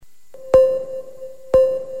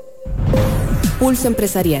Pulso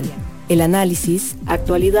Empresarial. El análisis,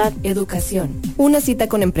 actualidad, educación. Una cita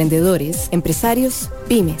con emprendedores, empresarios,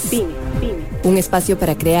 pymes. Un espacio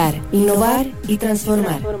para crear, innovar y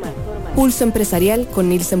transformar. Pulso Empresarial con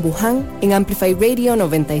Nilsen Buján en Amplify Radio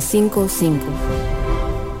 95.5.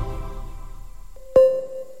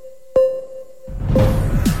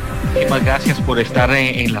 Muchísimas gracias por estar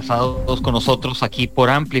enlazados con nosotros aquí por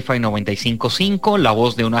Amplify 95.5, la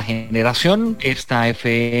voz de una generación, esta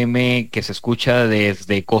FM que se escucha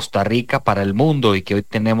desde Costa Rica para el mundo y que hoy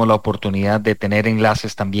tenemos la oportunidad de tener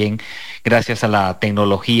enlaces también gracias a la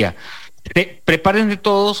tecnología. Prepárense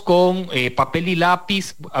todos con papel y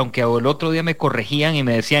lápiz, aunque el otro día me corregían y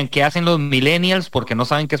me decían ¿qué hacen los millennials? Porque no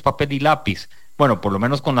saben qué es papel y lápiz. Bueno, por lo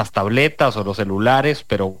menos con las tabletas o los celulares,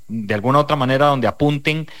 pero de alguna otra manera donde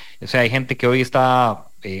apunten. O sea, hay gente que hoy está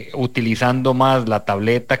utilizando más la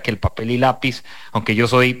tableta que el papel y lápiz, aunque yo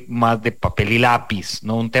soy más de papel y lápiz,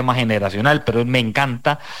 no un tema generacional, pero me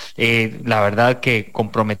encanta, la verdad, que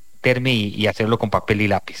comprometerme y hacerlo con papel y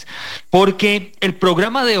lápiz. Porque el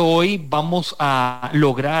programa de hoy vamos a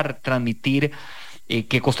lograr transmitir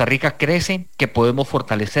que Costa Rica crece, que podemos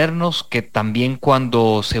fortalecernos, que también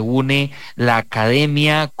cuando se une la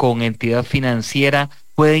academia con entidad financiera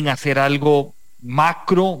pueden hacer algo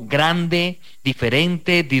macro, grande,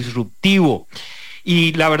 diferente, disruptivo.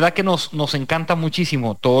 Y la verdad que nos encanta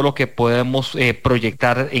muchísimo todo lo que podemos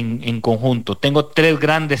proyectar en conjunto. Tengo 3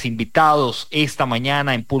 grandes invitados esta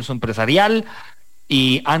mañana en Pulso Empresarial.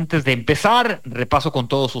 Y antes de empezar, repaso con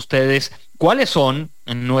todos ustedes cuáles son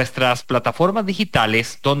nuestras plataformas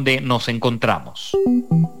digitales donde nos encontramos.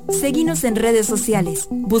 Seguinos en redes sociales,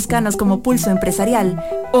 búscanos como Pulso Empresarial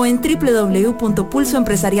o en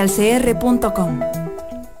www.pulsoempresarialcr.com.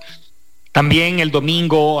 También el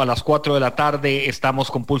domingo a las 4 de la tarde estamos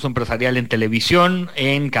con Pulso Empresarial en televisión,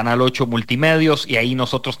 en Canal 8 Multimedios, y ahí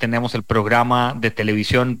nosotros tenemos el programa de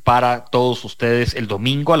televisión para todos ustedes el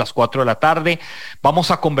domingo a las 4 de la tarde. Vamos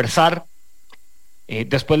a conversar,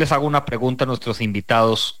 después les hago una pregunta a nuestros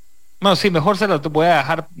invitados. Bueno, sí, mejor se las voy a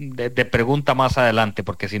dejar de pregunta más adelante,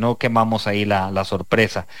 porque si no quemamos ahí la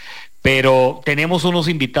sorpresa. Pero tenemos unos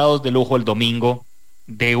invitados de lujo el domingo,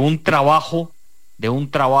 de un trabajo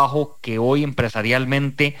que hoy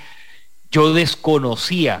empresarialmente yo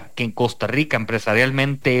desconocía que en Costa Rica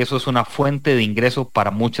empresarialmente eso es una fuente de ingreso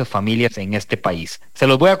para muchas familias en este país. Se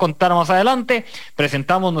los voy a contar más adelante.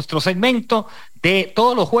 Presentamos nuestro segmento de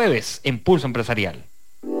todos los jueves en Pulso Empresarial.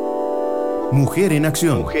 Mujer en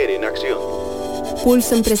acción. Mujer en acción.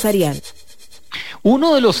 Pulso Empresarial.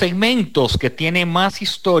 Uno de los segmentos que tiene más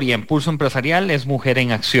historia en Pulso Empresarial es Mujer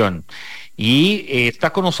en Acción. Y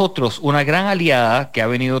está con nosotros una gran aliada que ha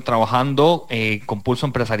venido trabajando con Pulso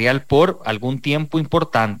Empresarial por algún tiempo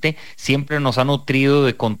importante. Siempre nos ha nutrido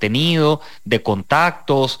de contenido, de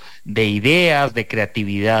contactos, de ideas, de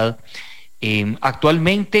creatividad.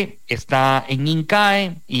 Actualmente está en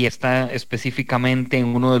INCAE y está específicamente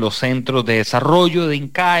en uno de los centros de desarrollo de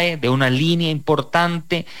INCAE, de una línea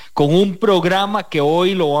importante, con un programa que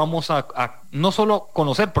hoy lo vamos a no solo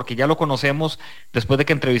conocer, porque ya lo conocemos después de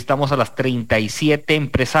que entrevistamos a las 37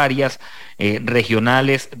 empresarias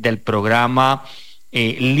regionales del programa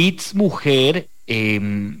Leads Mujer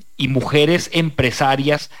y Mujeres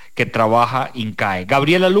Empresarias que trabaja INCAE.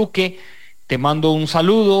 Gabriela Luque, te mando un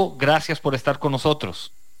saludo, gracias por estar con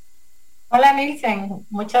nosotros. Hola Nilsen,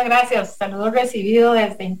 muchas gracias, saludos recibidos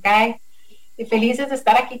desde INCAE y felices de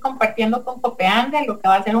estar aquí compartiendo con Copeande, lo que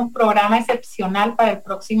va a ser un programa excepcional para el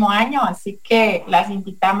próximo año, así que las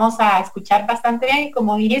invitamos a escuchar bastante bien y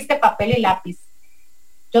como dijiste, papel y lápiz.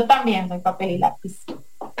 Yo también soy papel y lápiz.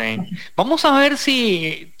 Vamos a ver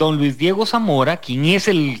si don Luis Diego Zamora, quien es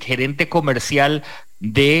el gerente comercial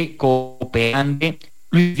de Copeande,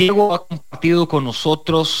 Luis Diego ha compartido con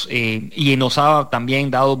nosotros y nos ha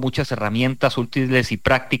también dado muchas herramientas útiles y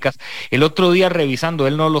prácticas. El otro día revisando,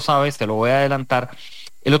 él no lo sabe, te lo voy a adelantar,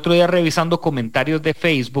 el otro día revisando comentarios de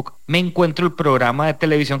Facebook, me encuentro el programa de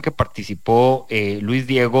televisión que participó Luis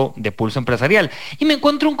Diego de Pulso Empresarial y me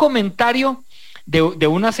encuentro un comentario de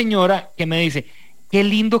una señora que me dice, qué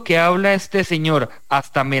lindo que habla este señor,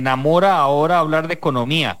 hasta me enamora ahora hablar de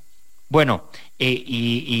economía. Bueno,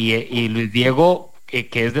 y Luis Diego,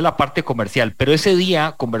 que es de la parte comercial, pero ese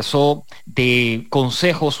día conversó de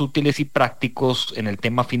consejos útiles y prácticos en el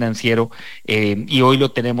tema financiero y hoy lo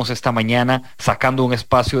tenemos esta mañana sacando un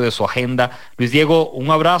espacio de su agenda. Luis Diego, un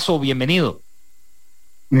abrazo, bienvenido.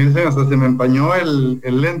 Miren, hasta se me empañó el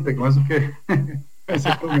lente con eso que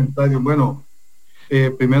ese comentario. Bueno,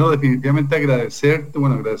 primero definitivamente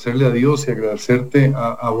agradecerle a Dios y agradecerte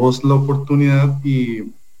a vos la oportunidad y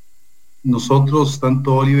nosotros,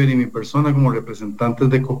 tanto Oliver y mi persona como representantes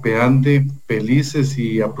de Copeande, felices,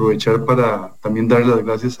 y aprovechar para también darle las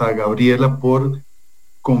gracias a Gabriela por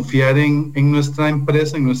confiar en nuestra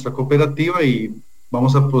empresa, en nuestra cooperativa, y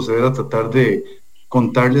vamos a proceder a tratar de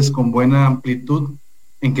contarles con buena amplitud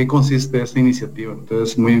en qué consiste esta iniciativa.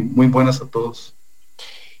 Entonces, muy buenas a todos.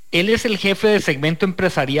 Él es el jefe de segmento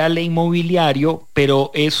empresarial e inmobiliario,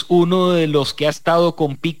 pero es uno de los que ha estado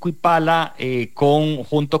con pico y pala,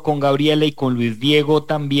 junto con Gabriela y con Luis Diego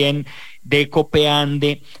también de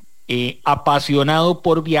Copeande, apasionado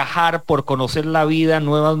por viajar, por conocer la vida,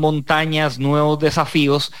 nuevas montañas, nuevos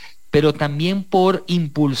desafíos, pero también por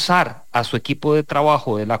impulsar a su equipo de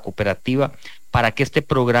trabajo de la cooperativa para que este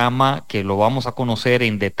programa, que lo vamos a conocer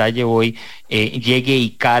en detalle hoy, llegue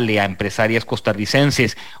y cale a empresarias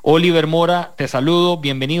costarricenses. Oliver Mora, te saludo.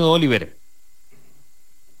 Bienvenido, Oliver.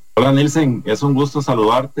 Hola, Nilsen, es un gusto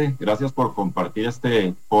saludarte. Gracias por compartir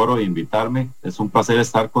este foro e invitarme. Es un placer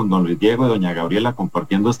estar con don Luis Diego y doña Gabriela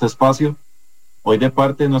compartiendo este espacio. Hoy, de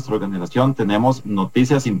parte de nuestra organización, tenemos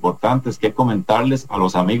noticias importantes que comentarles a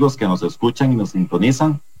los amigos que nos escuchan y nos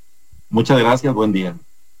sintonizan. Muchas gracias, buen día.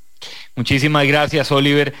 Muchísimas gracias,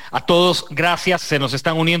 Oliver. A todos, gracias. Se nos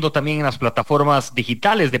están uniendo también en las plataformas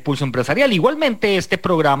digitales de Pulso Empresarial. Igualmente, este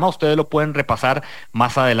programa ustedes lo pueden repasar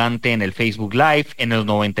más adelante en el Facebook Live, en el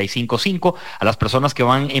 95.5. A las personas que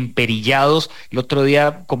van emperillados, el otro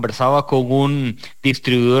día conversaba con un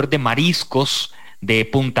distribuidor de mariscos de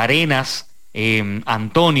Punta Arenas,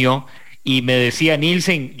 Antonio, y me decía: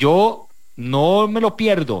 Nielsen, yo no me lo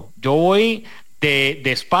pierdo. Yo voy de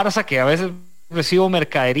Esparza, que a veces recibo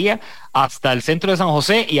mercadería, hasta el centro de San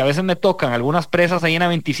José, y a veces me tocan algunas presas ahí en la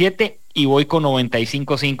 27 y voy con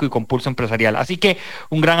 95.5 y con Pulso Empresarial. Así que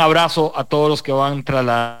un gran abrazo a todos los que van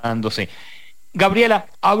trasladándose. Gabriela,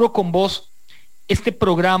 abro con vos este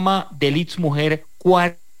programa de Leads Mujer.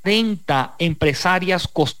 40 empresarias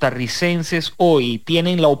costarricenses hoy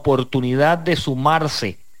tienen la oportunidad de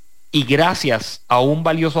sumarse, y gracias a un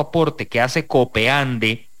valioso aporte que hace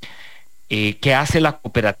Copeande, que hace la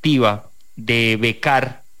cooperativa, de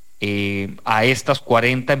becar a estas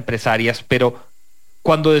 40 empresarias. Pero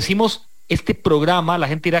cuando decimos este programa, la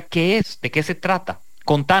gente dirá: ¿qué es? ¿De qué se trata?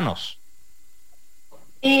 Contanos.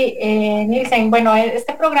 Sí, Nielsen, bueno,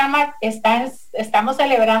 este programa estamos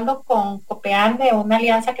celebrando con Copeande una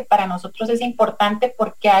alianza que para nosotros es importante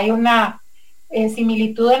porque hay una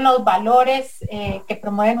similitud en los valores que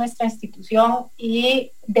promueve nuestra institución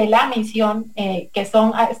y de la misión, que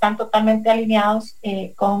están totalmente alineados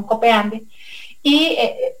con Copeande. Y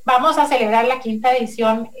vamos a celebrar la 5ª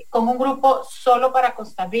edición con un grupo solo para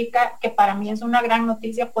Costa Rica, que para mí es una gran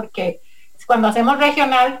noticia porque cuando hacemos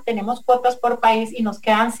regional tenemos cuotas por país y nos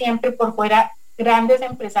quedan siempre por fuera grandes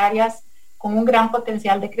empresarias con un gran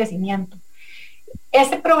potencial de crecimiento.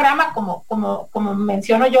 Este programa, como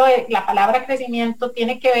menciono yo, la palabra crecimiento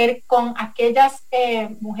tiene que ver con aquellas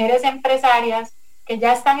mujeres empresarias que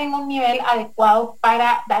ya están en un nivel adecuado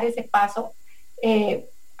para dar ese paso,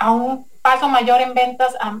 a un paso mayor en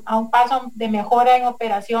ventas, a un paso de mejora en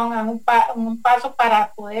operación, a un paso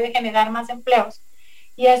para poder generar más empleos.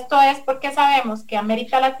 Y esto es porque sabemos que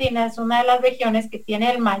América Latina es una de las regiones que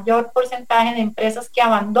tiene el mayor porcentaje de empresas que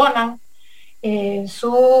abandonan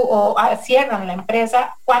cierran la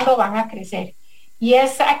empresa cuando van a crecer. Y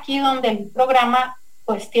es aquí donde el programa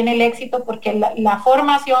pues tiene el éxito, porque la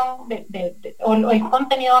formación o el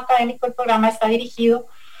contenido académico del programa está dirigido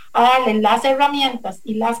a darles las herramientas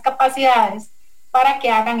y las capacidades para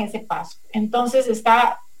que hagan ese paso. Entonces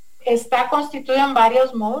está constituido en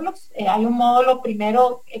varios módulos. Hay un módulo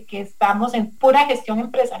primero que estamos en pura gestión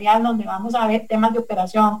empresarial, donde vamos a ver temas de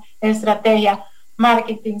operación, estrategia,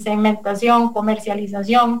 marketing, segmentación,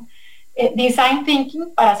 comercialización, design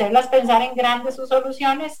thinking, para hacerlas pensar en grandes sus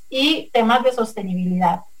soluciones, y temas de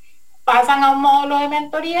sostenibilidad. Pasan a un módulo de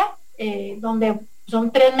mentoría, donde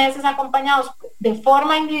son 3 meses acompañados de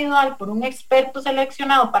forma individual por un experto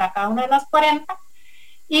seleccionado para cada una de las 40,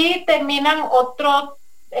 y terminan otro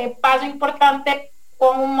paso importante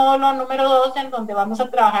con un módulo número 2, en donde vamos a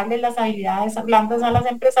trabajarles las habilidades blandas a las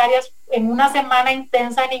empresarias en una semana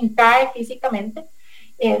intensa en INCAE físicamente,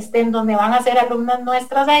 en donde van a ser alumnas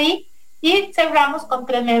nuestras ahí, y cerramos con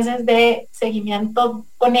 3 meses de seguimiento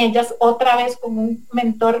con ellas, otra vez con un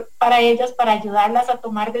mentor para ellas, para ayudarlas a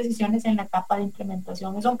tomar decisiones en la etapa de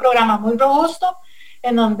implementación. Es un programa muy robusto,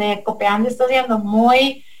 en donde Copeande está siendo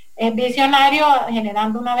muy visionario,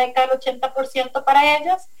 generando una beca del 80% para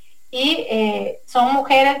ellas, y son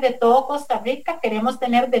mujeres de todo Costa Rica. Queremos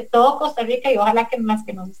tener de todo Costa Rica, y ojalá que las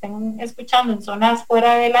que nos estén escuchando en zonas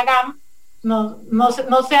fuera de la GAM no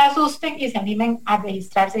se asusten y se animen a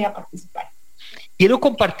registrarse y a participar. quiero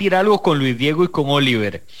compartir algo con Luis Diego y con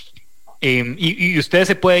Oliver. Y ustedes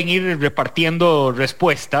se pueden ir repartiendo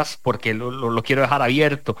respuestas porque lo quiero dejar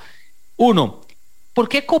abierto. Uno, ¿por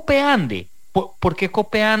qué Copeande? ¿Por qué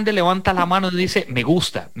Copeande levanta la mano y dice, me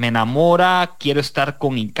gusta, me enamora, quiero estar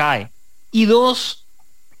con INCAE? Y dos,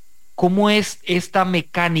 ¿cómo es esta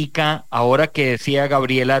mecánica, ahora que decía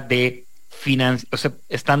Gabriela, de o sea,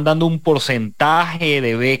 están dando un porcentaje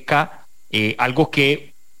de beca, algo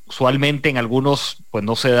que usualmente en algunos pues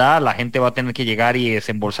no se da, la gente va a tener que llegar y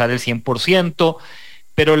desembolsar el 100%,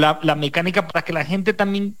 pero la mecánica para que la gente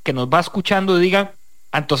también que nos va escuchando diga,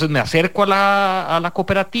 entonces me acerco a la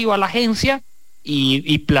cooperativa, a la agencia,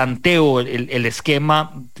 y planteo el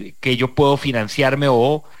esquema que yo puedo financiarme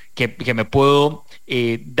o que me puedo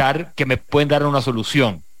que me pueden dar una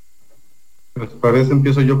solución. ¿Les parece?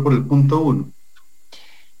 Empiezo yo por el punto 1.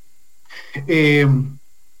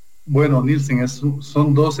 Bueno, Nielsen,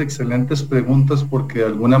 son dos excelentes preguntas porque de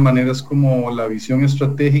alguna manera es como la visión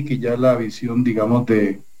estratégica y ya la visión, digamos,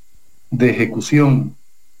 de ejecución.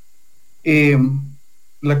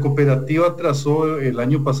 La cooperativa trazó el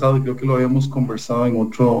año pasado, y creo que lo habíamos conversado en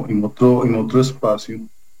otro espacio,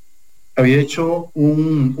 había hecho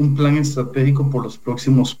un plan estratégico por los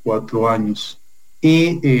próximos 4 años.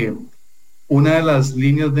 Y una de las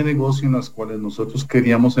líneas de negocio en las cuales nosotros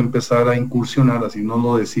queríamos empezar a incursionar, así nos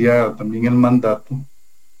lo decía también el mandato,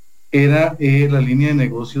 era la línea de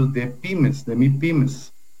negocios de pymes, de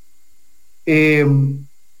MIPYMES.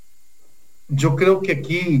 Yo creo que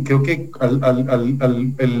aquí, creo que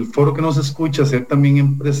el foro que nos escucha, ser también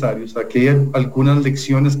empresarios, aquí hay algunas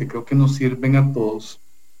lecciones que creo que nos sirven a todos.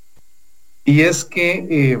 Y es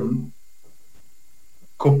que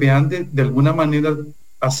Copeande de alguna manera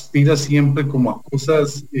aspira siempre como a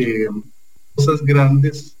cosas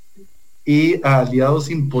grandes y a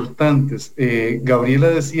aliados importantes. Gabriela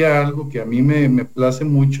decía algo que a mí me place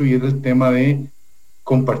mucho y es el tema de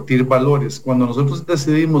compartir valores. Cuando nosotros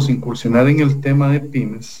decidimos incursionar en el tema de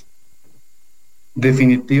pymes,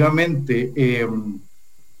 definitivamente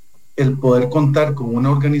el poder contar con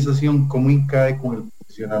una organización como INCAE, con el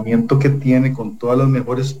posicionamiento que tiene, con todas las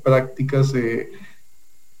mejores prácticas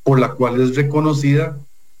por la cual es reconocida,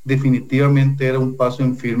 definitivamente era un paso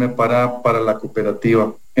en firme para la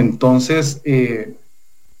cooperativa. Entonces,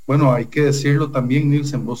 bueno, hay que decirlo también,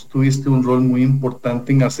 Nielsen, vos tuviste un rol muy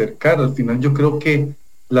importante en acercar. Al final yo creo que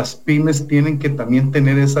las pymes tienen que también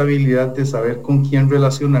tener esa habilidad de saber con quién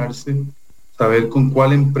relacionarse, saber con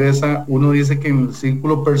cuál empresa. Uno dice que en el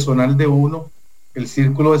círculo personal de uno, el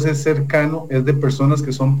círculo ese cercano es de personas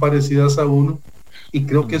que son parecidas a uno, y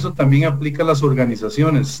creo que eso también aplica a las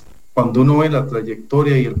organizaciones. Cuando uno ve la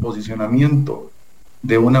trayectoria y el posicionamiento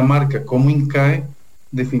de una marca como INCAE,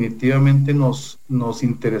 definitivamente nos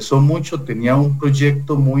interesó mucho, tenía un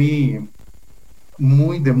proyecto muy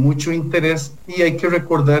de mucho interés, y hay que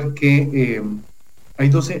recordar que hay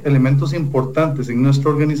dos elementos importantes en nuestra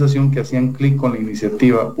organización que hacían clic con la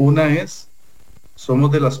iniciativa. Una es,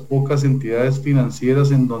 somos de las pocas entidades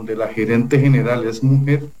financieras en donde la gerente general es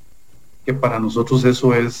mujer, que para nosotros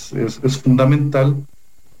eso es fundamental.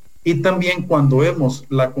 Y también cuando vemos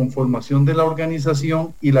la conformación de la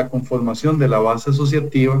organización y la conformación de la base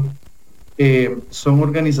asociativa, son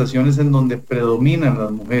organizaciones en donde predominan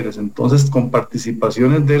las mujeres, entonces con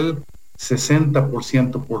participaciones del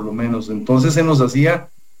 60% por lo menos. Entonces se nos hacía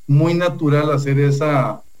muy natural hacer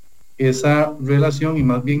esa relación, y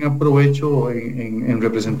más bien aprovecho en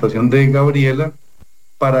representación de Gabriela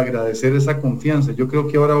para agradecer esa confianza. Yo creo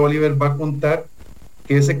que ahora Oliver va a contar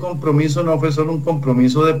que ese compromiso no fue solo un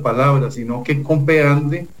compromiso de palabras, sino que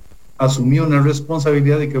Copeande asumió una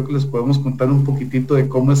responsabilidad, y creo que les podemos contar un poquitito de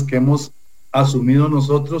cómo es que hemos asumido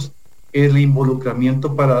nosotros el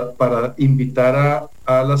involucramiento para invitar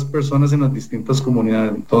a las personas en las distintas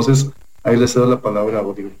comunidades. Entonces, ahí les cedo la palabra a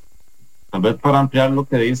Oliver. Tal vez para ampliar lo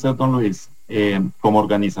que dice don Luis, como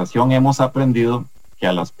organización hemos aprendido que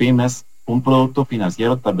a las pymes un producto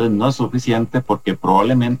financiero tal vez no es suficiente, porque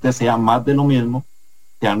probablemente sea más de lo mismo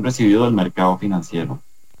que han recibido del mercado financiero.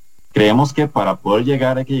 Creemos que para poder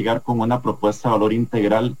llegar hay que llegar con una propuesta de valor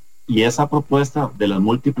integral, y esa propuesta, de las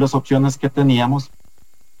múltiples opciones que teníamos,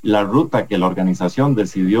 la ruta que la organización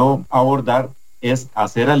decidió abordar es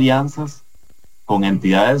hacer alianzas con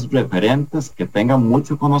entidades referentes que tengan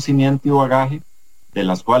mucho conocimiento y bagaje, de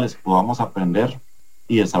las cuales podamos aprender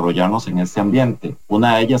y desarrollarnos en este ambiente.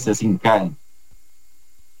 Una de ellas es INCAE.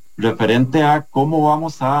 Referente a cómo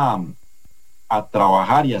vamos a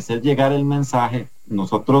trabajar y hacer llegar el mensaje,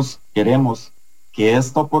 nosotros queremos que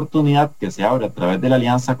esta oportunidad que se abre a través de la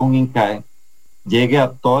alianza con INCAE llegue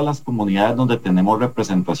a todas las comunidades donde tenemos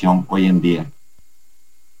representación hoy en día.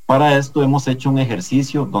 Para esto hemos hecho un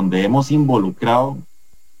ejercicio donde hemos involucrado,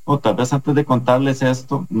 o tal vez antes de contarles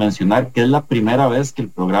esto, mencionar que es la primera vez que el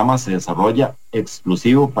programa se desarrolla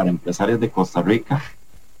exclusivo para empresarios de Costa Rica.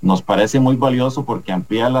 Nos parece muy valioso porque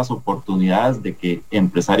amplía las oportunidades de que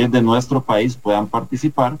empresarios de nuestro país puedan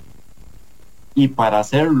participar, y para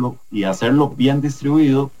hacerlo y hacerlo bien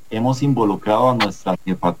distribuido hemos involucrado a nuestras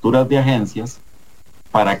jefaturas de agencias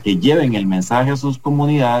para que lleven el mensaje a sus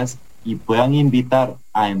comunidades y puedan invitar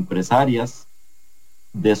a empresarias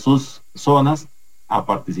de sus zonas a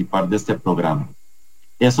participar de este programa.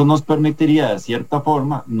 Eso nos permitiría de cierta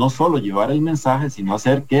forma no solo llevar el mensaje, sino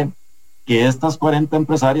hacer que estas 40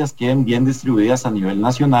 empresarias queden bien distribuidas a nivel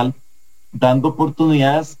nacional, dando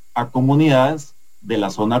oportunidades a comunidades de la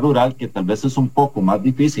zona rural que tal vez es un poco más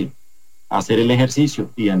difícil hacer el ejercicio,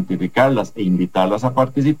 identificarlas e invitarlas a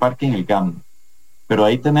participar que en el GAM. Pero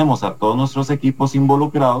ahí tenemos a todos nuestros equipos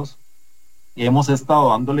involucrados. Hemos estado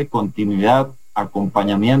dándole continuidad,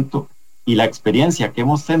 acompañamiento, y la experiencia que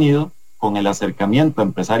hemos tenido con el acercamiento a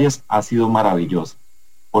empresarias ha sido maravillosa,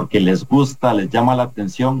 porque les gusta, les llama la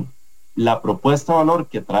atención. La propuesta de valor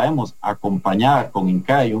que traemos acompañada con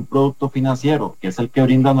INCAE y un producto financiero, que es el que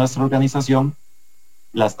brinda nuestra organización,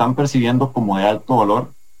 la están percibiendo como de alto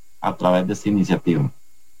valor a través de esta iniciativa.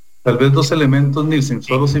 Tal vez dos elementos, Nielsen,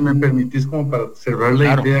 solo si me permitís como para cerrar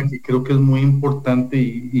la idea, que creo que es muy importante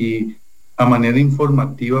y a manera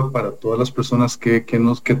informativa para todas las personas que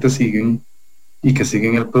te siguen y que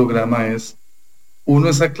siguen el programa, es, uno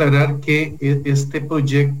es aclarar que este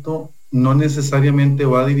proyecto no necesariamente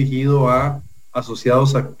va dirigido a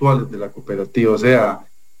asociados actuales de la cooperativa, o sea,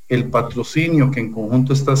 el patrocinio que en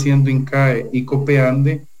conjunto está haciendo INCAE y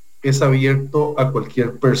COPEANDE es abierto a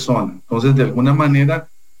cualquier persona. Entonces, de alguna manera,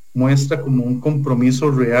 muestra como un compromiso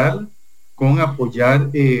real con apoyar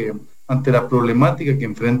ante la problemática que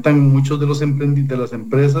enfrentan muchos de los de las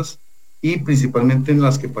empresas, y principalmente en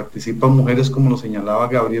las que participan mujeres, como lo señalaba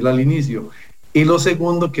Gabriela al inicio. Y lo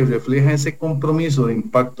segundo que refleja ese compromiso de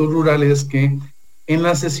impacto rural es que en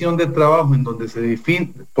la sesión de trabajo en donde se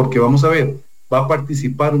define, porque vamos a ver, va a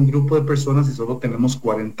participar un grupo de personas y solo tenemos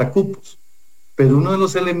 40 cupos, pero uno de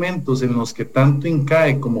los elementos en los que tanto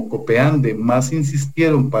INCAE como COPEANDE más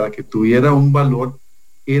insistieron para que tuviera un valor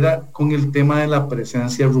era con el tema de la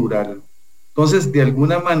presencia rural. Entonces, de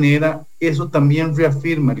alguna manera, eso también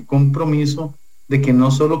reafirma el compromiso de que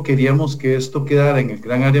no solo queríamos que esto quedara en el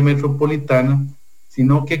gran área metropolitana,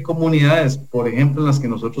 sino que comunidades, por ejemplo, en las que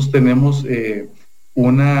nosotros tenemos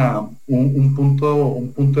un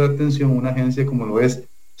punto de atención, una agencia como lo es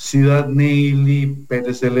Ciudad Neily,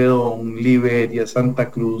 Pérez Celedón, Liberia,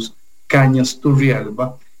 Santa Cruz, Cañas,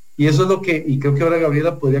 Turrialba. Y eso es lo que, y creo que ahora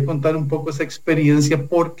Gabriela podría contar un poco esa experiencia,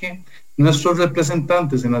 porque nuestros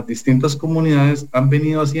representantes en las distintas comunidades han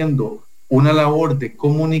venido haciendo una labor de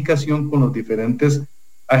comunicación con los diferentes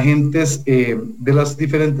agentes de las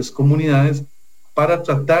diferentes comunidades para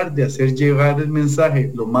tratar de hacer llegar el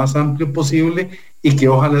mensaje lo más amplio posible y que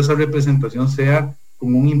ojalá esa representación sea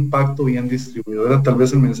con un impacto bien distribuido. Era tal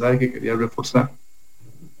vez el mensaje que quería reforzar.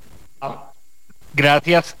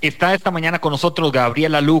 Gracias. Está esta mañana con nosotros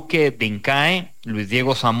Gabriela Luque de INCAE, Luis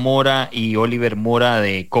Diego Zamora y Oliver Mora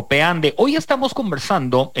de COPEANDE. Hoy estamos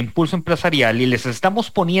conversando en Pulso Empresarial y les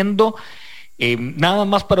estamos poniendo, nada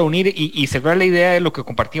más para unir y cerrar la idea de lo que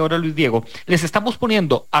compartía ahora Luis Diego, les estamos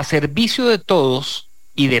poniendo a servicio de todos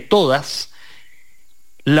y de todas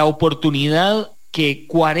la oportunidad que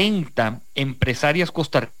 40 empresarias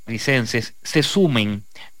costarricenses se sumen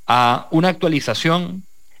a una actualización,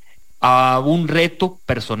 a un reto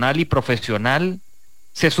personal y profesional,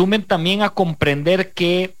 se sumen también a comprender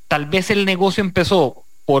que tal vez el negocio empezó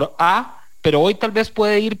por A, pero hoy tal vez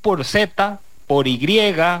puede ir por Z, por Y,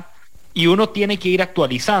 y uno tiene que ir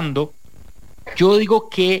actualizando. Yo digo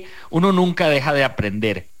que uno nunca deja de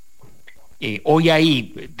aprender. Hoy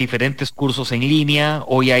hay diferentes cursos en línea,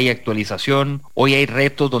 hoy hay actualización, hoy hay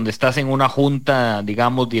retos donde estás en una junta,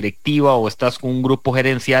 digamos, directiva, o estás con un grupo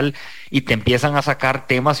gerencial y te empiezan a sacar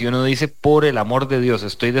temas y uno dice, por el amor de Dios,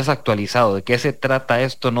 estoy desactualizado, ¿de qué se trata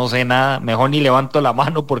esto? No sé nada, mejor ni levanto la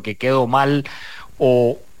mano porque quedo mal,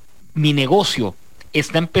 o mi negocio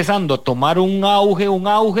está empezando a tomar un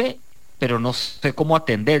auge, pero no sé cómo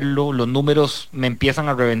atenderlo, los números me empiezan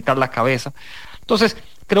a reventar la cabeza. Entonces,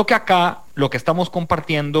 creo que acá lo que estamos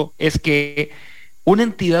compartiendo es que una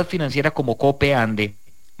entidad financiera como COPEANDE,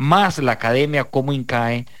 más la academia como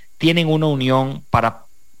INCAE, tienen una unión para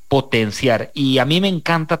potenciar. Y a mí me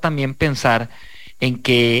encanta también pensar en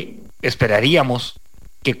que esperaríamos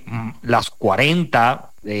que las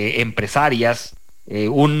 40 empresarias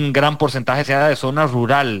un gran porcentaje sea de zona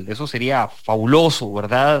rural. Eso sería fabuloso,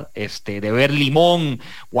 ¿verdad? De ver Limón,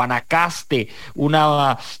 Guanacaste,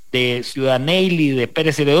 una de Ciudad Neily, de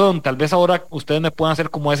Pérez Celedón. Tal vez ahora ustedes me puedan hacer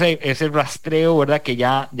como ese rastreo, ¿verdad? Que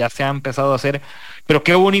ya se ha empezado a hacer. Pero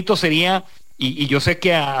qué bonito sería. Y yo sé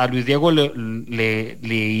que a Luis Diego le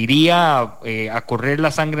iría a correr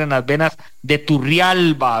la sangre en las venas de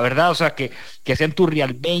Turrialba, ¿verdad? O sea, que sean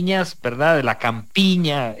turrialbeñas, ¿verdad? De la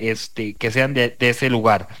campiña, que sean de ese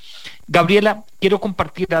lugar. Gabriela, quiero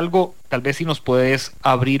compartir algo, tal vez si nos puedes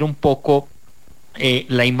abrir un poco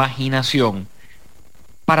la imaginación,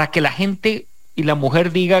 para que la gente y la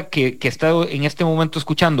mujer diga que está en este momento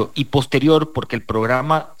escuchando, y posterior, porque el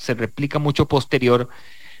programa se replica mucho posterior.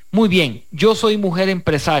 Muy bien, yo soy mujer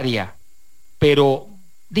empresaria, pero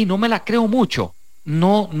no me la creo mucho.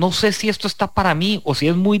 No sé si esto está para mí o si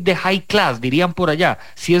es muy de high class, dirían por allá,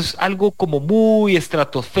 si es algo como muy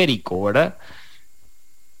estratosférico, ¿verdad?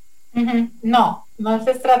 No, no es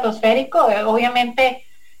estratosférico. Obviamente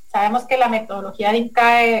sabemos que la metodología de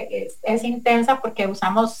INCAE es intensa porque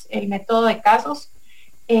usamos el método de casos.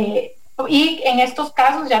 Y en estos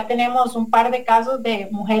casos ya tenemos un par de casos de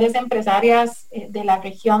mujeres empresarias de la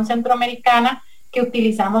región centroamericana que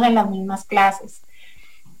utilizamos en las mismas clases.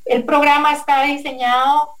 El programa está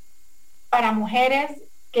diseñado para mujeres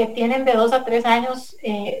que tienen de 2 a 3 años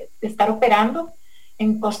de estar operando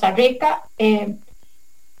en Costa Rica.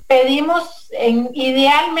 Pedimos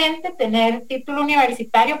idealmente tener título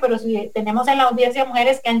universitario, pero si tenemos en la audiencia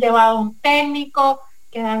mujeres que han llevado un técnico,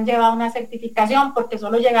 que han llevado una certificación porque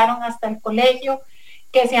solo llegaron hasta el colegio,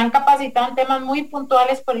 que se han capacitado en temas muy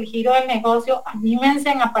puntuales por el giro del negocio, anímense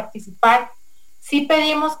a participar. Sí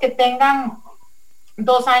pedimos que tengan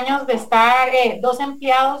 2 años de estar, 2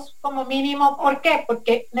 empleados como mínimo. ¿Por qué?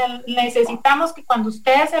 Porque necesitamos que cuando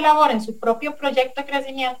ustedes elaboren su propio proyecto de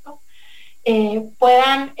crecimiento,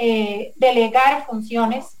 puedan delegar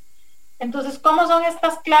funciones. Entonces, ¿cómo son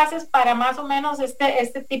estas clases para más o menos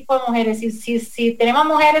este tipo de mujeres? Si tenemos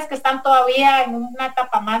mujeres que están todavía en una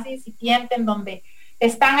etapa más incipiente, en donde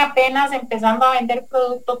están apenas empezando a vender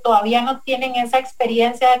producto, todavía no tienen esa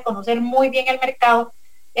experiencia de conocer muy bien el mercado,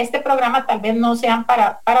 este programa tal vez no sean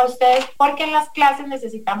para ustedes, porque en las clases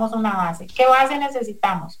necesitamos una base. ¿Qué base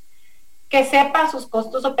necesitamos? Que sepan sus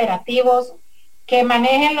costos operativos, que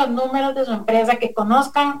manejen los números de su empresa, que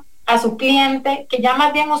conozcan a su cliente, que ya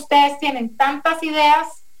más bien ustedes tienen tantas ideas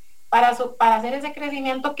para hacer ese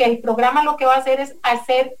crecimiento, que el programa lo que va a hacer es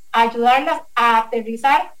ayudarlas a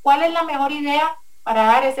aterrizar cuál es la mejor idea para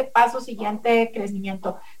dar ese paso siguiente de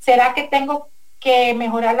crecimiento. ¿Será que tengo que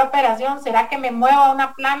mejorar la operación? ¿Será que me muevo a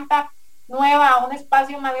una planta nueva, a un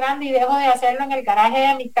espacio más grande y dejo de hacerlo en el garaje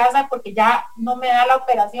de mi casa porque ya no me da la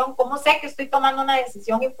operación? ¿Cómo sé que estoy tomando una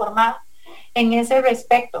decisión informada en ese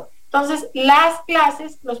respecto? Entonces, las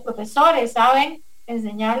clases, los profesores saben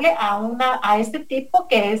enseñarle a este tipo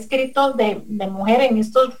que es escrito de mujer en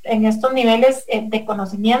estos niveles de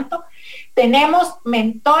conocimiento. Tenemos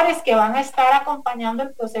mentores que van a estar acompañando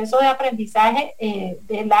el proceso de aprendizaje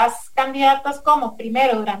de las candidatas, como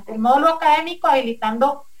primero durante el módulo académico,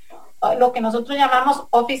 habilitando lo que nosotros llamamos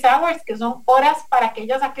office hours, que son horas para que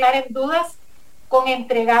ellas aclaren dudas con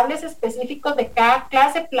entregables específicos de cada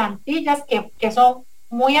clase, plantillas que son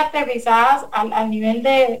muy aterrizadas al nivel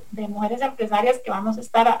de mujeres empresarias que vamos a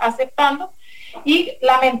estar aceptando. Y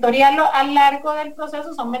la mentoría a lo largo del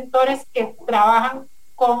proceso son mentores que trabajan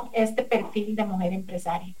con este perfil de mujer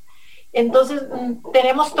empresaria. Entonces,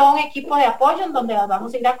 tenemos todo un equipo de apoyo en donde las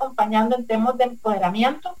vamos a ir acompañando en temas de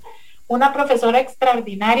empoderamiento. Una profesora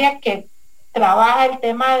extraordinaria que trabaja el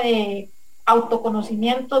tema de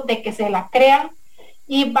autoconocimiento, de que se la crean,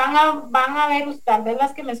 y van a ver, tal vez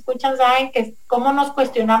las que me escuchan saben que cómo nos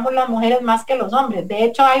cuestionamos las mujeres más que los hombres. De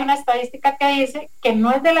hecho, hay una estadística que dice que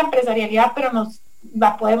no es de la empresarialidad, pero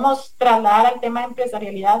la podemos trasladar al tema de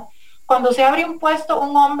empresarialidad. Cuando se abre un puesto,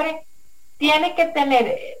 un hombre tiene que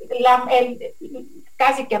tener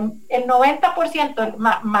casi que el 90%,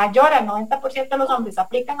 mayor al 90% de los hombres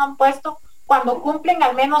aplican a un puesto cuando cumplen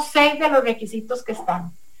al menos 6 de los requisitos que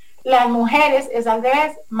están. Las mujeres es al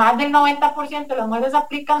revés, más del 90% de las mujeres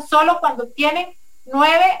aplican solo cuando tienen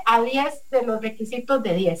 9 a 10 de los requisitos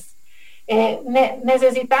de 10.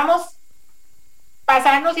 Necesitamos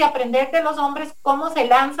pasarnos y aprender de los hombres cómo se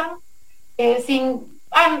lanzan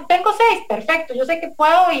tengo 6, perfecto, yo sé que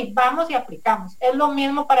puedo y vamos y aplicamos. Es lo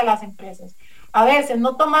mismo para las empresas. A veces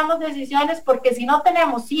no tomamos decisiones porque si no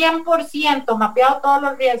tenemos 100% mapeado todos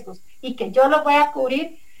los riesgos y que yo los voy a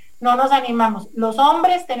cubrir, no nos animamos. Los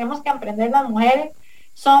hombres tenemos que aprender, las mujeres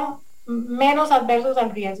son menos adversos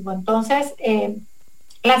al riesgo. Entonces,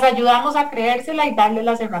 las ayudamos a creérsela y darle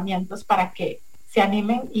las herramientas para que se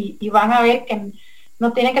animen y van a ver que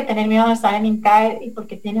no tienen que tener miedo de estar en INCAE y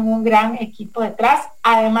porque tienen un gran equipo detrás,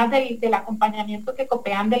 además del acompañamiento que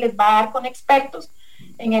Copeande les va a dar con expertos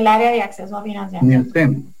en el área de acceso a financiamiento.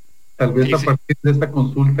 Nielsen, tal vez a partir de esta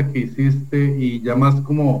consulta que hiciste y ya más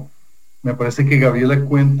como me parece que Gabriela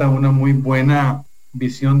cuenta una muy buena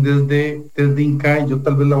visión desde INCAE, yo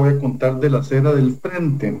tal vez la voy a contar de la acera del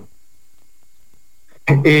frente.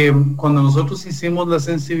 Cuando nosotros hicimos la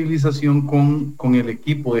sensibilización con el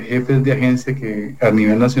equipo de jefes de agencia que a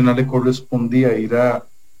nivel nacional le correspondía ir a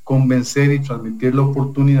convencer y transmitir la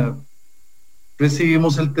oportunidad,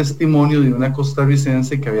 recibimos el testimonio de una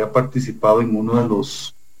costarricense que había participado en uno de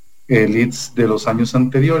los leads de los años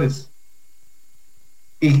anteriores.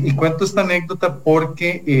 Y cuento esta anécdota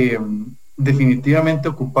porque definitivamente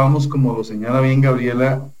ocupamos, como lo señala bien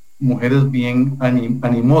Gabriela, mujeres bien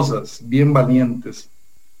animosas, bien valientes.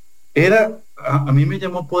 A mí me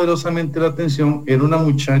llamó poderosamente la atención, era una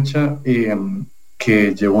muchacha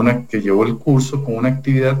que llevó el curso con una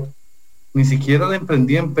actividad, ni siquiera la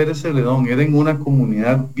emprendía en Pérez Celedón, era en una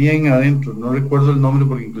comunidad bien adentro, no recuerdo el nombre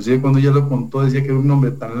porque inclusive cuando ella lo contó decía que era un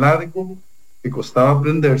nombre tan largo que costaba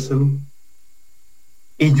aprendérselo.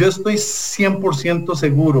 Y yo estoy 100%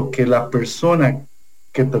 seguro que la persona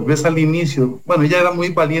que tal vez al inicio, bueno, ella era muy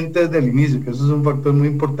valiente desde el inicio, que eso es un factor muy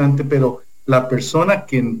importante, pero la persona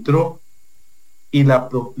que entró y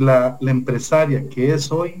la empresaria que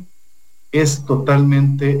es hoy es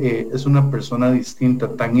totalmente, es una persona distinta.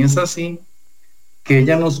 Tan es así que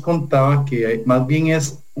ella nos contaba que más bien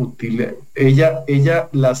es útil,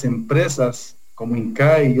 las empresas como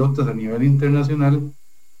INCAE y otras a nivel internacional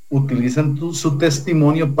utilizan su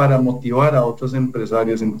testimonio para motivar a otros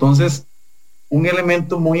empresarios. Entonces, un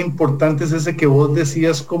elemento muy importante es ese que vos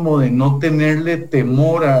decías, como de no tenerle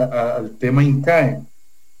temor al tema INCAE.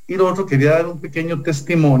 Y lo otro, quería dar un pequeño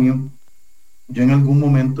testimonio. Yo en algún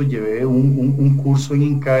momento llevé un curso en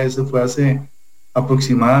INCAE, se fue hace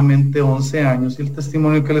aproximadamente 11 años, y el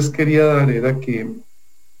testimonio que les quería dar era que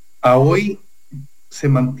a hoy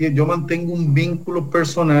yo mantengo un vínculo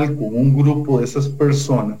personal con un grupo de esas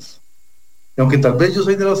personas. Y aunque tal vez yo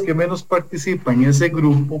soy de los que menos participan en ese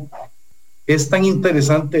grupo, es tan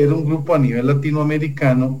interesante, era un grupo a nivel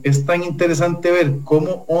latinoamericano, es tan interesante ver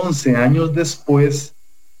cómo 11 años después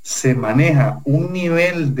se maneja un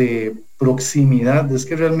nivel de proximidad, es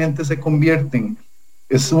que realmente se convierten,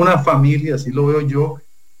 es una familia, así lo veo yo.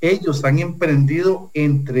 Ellos han emprendido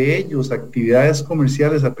entre ellos actividades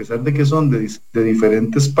comerciales a pesar de que son de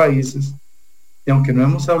diferentes países, y aunque no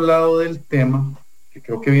hemos hablado del tema, que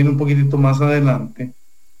creo que viene un poquitito más adelante,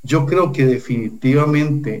 yo creo que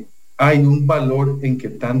definitivamente hay un valor en que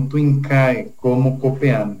tanto INCAE como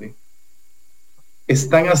Copeande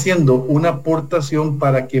están haciendo una aportación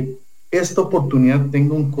para que esta oportunidad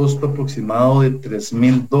tenga un costo aproximado de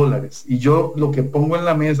 $3,000. Y yo lo que pongo en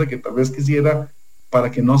la mesa, que tal vez quisiera para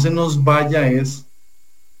que no se nos vaya, es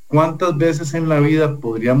cuántas veces en la vida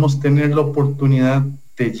podríamos tener la oportunidad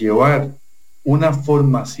de llevar una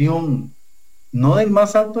formación no del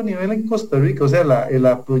más alto nivel en Costa Rica, o sea,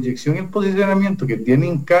 la proyección y el posicionamiento que tiene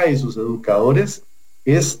INCAE y sus educadores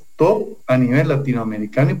es top a nivel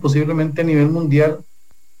latinoamericano y posiblemente a nivel mundial,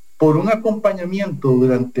 por un acompañamiento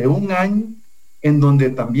durante un año en donde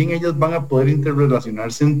también ellas van a poder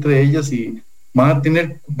interrelacionarse entre ellas y van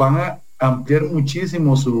a ampliar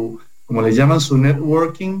muchísimo como le llaman, su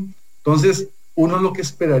networking. Entonces, uno lo que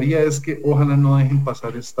esperaría es que ojalá no dejen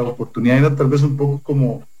pasar esta oportunidad. Era tal vez un poco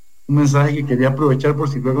como un mensaje que quería aprovechar por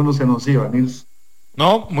si luego no se nos iba, Nils.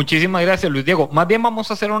 No, muchísimas gracias, Luis Diego. Más bien vamos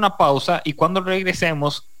a hacer una pausa y cuando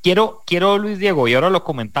regresemos, quiero Luis Diego, y ahora lo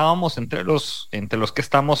comentábamos entre los que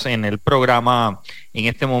estamos en el programa en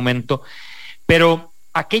este momento, pero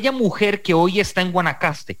aquella mujer que hoy está en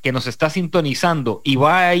Guanacaste, que nos está sintonizando y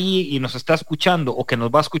va ahí y nos está escuchando o que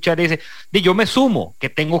nos va a escuchar, dice, yo me sumo, ¿qué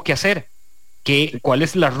tengo que hacer? ¿Cuál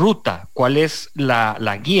es la ruta? ¿Cuál es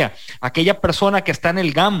la guía? Aquella persona que está en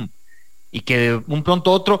el GAM y que de un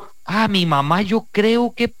pronto a otro, mi mamá yo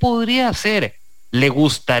creo que podría hacer, le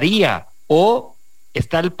gustaría, o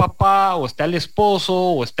está el papá, o está el esposo,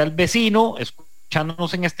 o está el vecino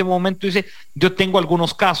escuchándonos en este momento y dice, yo tengo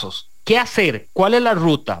algunos casos. ¿Qué hacer? ¿Cuál es la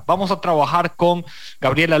ruta? Vamos a trabajar con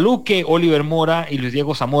Gabriela Luque, Oliver Mora y Luis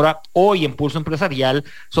Diego Zamora hoy en Pulso Empresarial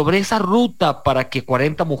sobre esa ruta para que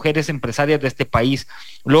 40 mujeres empresarias de este país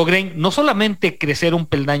logren no solamente crecer un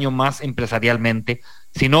peldaño más empresarialmente,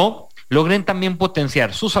 sino logren también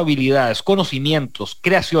potenciar sus habilidades, conocimientos,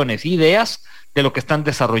 creaciones, ideas de lo que están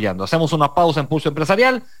desarrollando. Hacemos una pausa en Pulso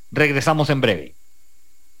Empresarial, regresamos en breve.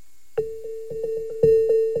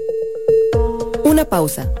 Una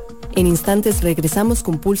pausa. En instantes regresamos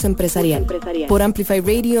con Pulso Empresarial por Amplify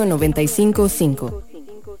Radio 955.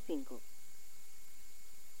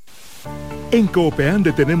 En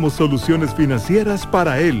Copeande tenemos soluciones financieras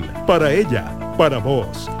para él, para ella, para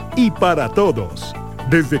vos y para todos.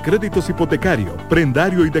 Desde créditos hipotecario,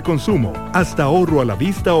 prendario y de consumo, hasta ahorro a la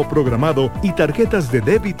vista o programado y tarjetas de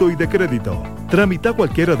débito y de crédito. Tramita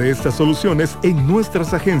cualquiera de estas soluciones en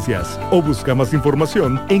nuestras agencias o busca más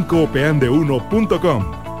información en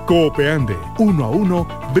copeande1.com. Copeande, 1 a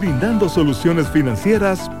 1, brindando soluciones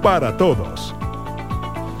financieras para todos.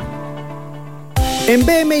 En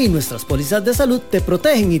BMI nuestras pólizas de salud te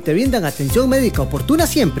protegen y te brindan atención médica oportuna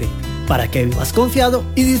siempre, para que vivas confiado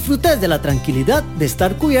y disfrutes de la tranquilidad de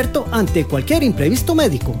estar cubierto ante cualquier imprevisto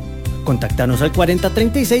médico. Contáctanos al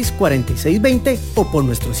 4036-4620 o por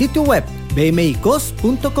nuestro sitio web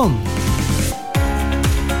bmicos.com.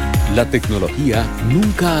 La tecnología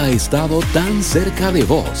nunca ha estado tan cerca de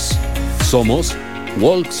vos. Somos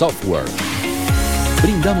Walk Software.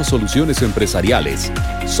 Brindamos soluciones empresariales,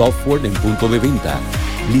 software en punto de venta,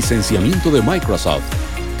 licenciamiento de Microsoft,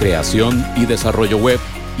 creación y desarrollo web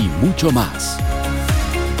y mucho más.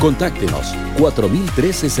 Contáctenos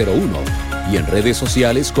 401301 y en redes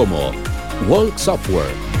sociales como Walk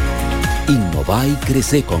Software. Innova y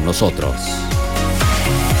crece con nosotros.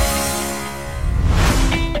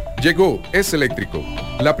 Llegó Es Eléctrico,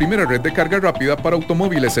 la primera red de carga rápida para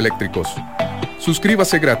automóviles eléctricos.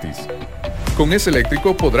 Suscríbase gratis. Con Es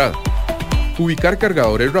Eléctrico podrá ubicar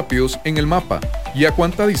cargadores rápidos en el mapa y a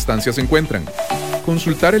cuánta distancia se encuentran,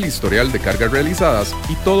 consultar el historial de cargas realizadas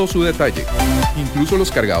y todo su detalle, incluso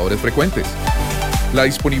los cargadores frecuentes, la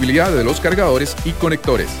disponibilidad de los cargadores y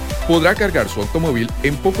conectores. Podrá cargar su automóvil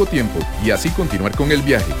en poco tiempo y así continuar con el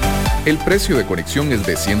viaje. El precio de conexión es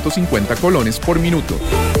de 150 colones por minuto.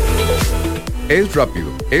 Es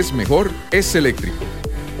rápido, es mejor, es eléctrico.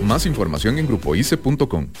 Más información en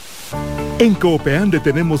grupoice.com. En Copeande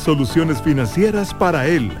tenemos soluciones financieras para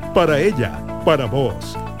él, para ella, para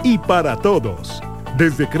vos y para todos.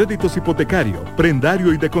 Desde créditos hipotecario,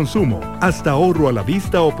 prendario y de consumo, hasta ahorro a la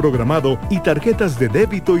vista o programado y tarjetas de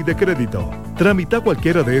débito y de crédito. Tramita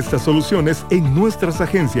cualquiera de estas soluciones en nuestras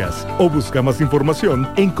agencias o busca más información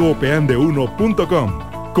en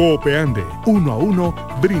copeande1.com. Copeande, 1 a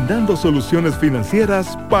 1, brindando soluciones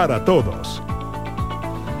financieras para todos.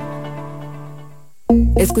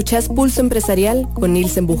 Escuchás Pulso Empresarial con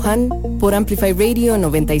Nilsen Buján por Amplify Radio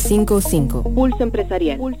 955. Pulso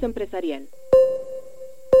Empresarial. Pulso Empresarial.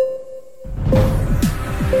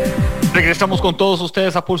 Regresamos con todos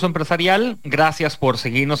ustedes a Pulso Empresarial. Gracias por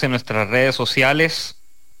seguirnos en nuestras redes sociales.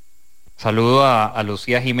 Saludo a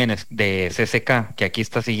Lucía Jiménez de CCK, que aquí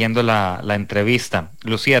está siguiendo la entrevista.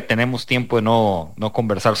 Lucía, tenemos tiempo de no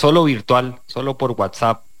conversar, solo virtual, solo por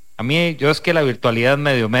WhatsApp. A mí, yo es que la virtualidad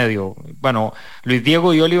medio. Bueno, Luis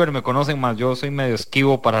Diego y Oliver me conocen más, yo soy medio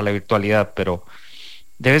esquivo para la virtualidad, pero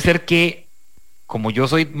debe ser que, como yo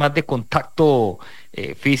soy más de contacto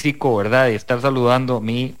físico, ¿verdad? Y estar saludando, a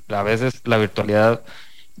mí a veces la virtualidad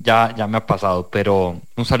ya me ha pasado, pero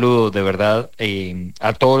un saludo de verdad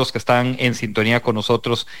a todos los que están en sintonía con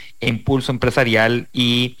nosotros en Pulso Empresarial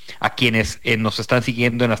y a quienes nos están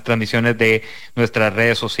siguiendo en las transmisiones de nuestras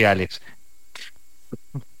redes sociales.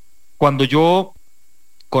 Cuando yo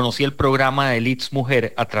conocí el programa de Leads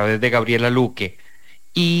Mujer a través de Gabriela Luque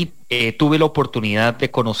y tuve la oportunidad de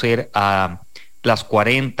conocer a las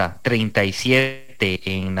 37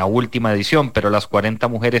 en la última edición, pero las 40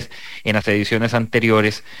 mujeres en las ediciones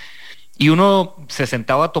anteriores, y uno se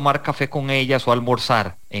sentaba a tomar café con ellas o a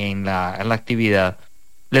almorzar en la actividad,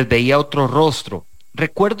 les veía otro rostro.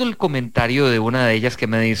 Recuerdo el comentario de una de ellas que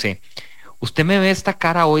me dice: usted me ve esta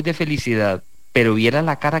cara hoy de felicidad, pero viera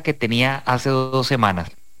la cara que tenía hace 2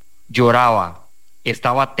 semanas. Lloraba,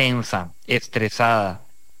 estaba tensa, estresada.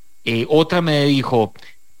 Otra me dijo: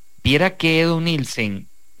 viera que don Nilsen,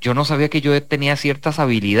 yo no sabía que yo tenía ciertas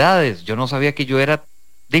habilidades, yo no sabía que yo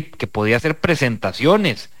que podía hacer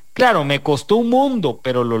presentaciones. Claro, me costó un mundo,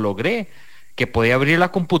 pero lo logré, que podía abrir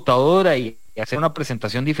la computadora y hacer una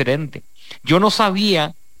presentación diferente. Yo no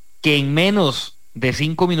sabía que en menos de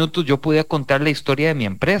 5 minutos yo podía contar la historia de mi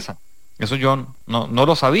empresa. Eso yo no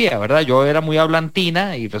lo sabía, ¿verdad? Yo era muy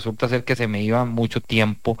hablantina y resulta ser que se me iba mucho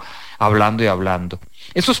tiempo hablando y hablando.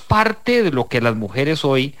 Eso es parte de lo que las mujeres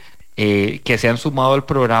hoy que se han sumado al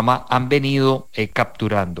programa han venido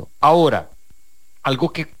capturando. Ahora,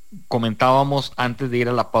 algo que comentábamos antes de ir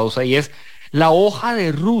a la pausa, y es la hoja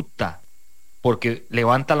de ruta porque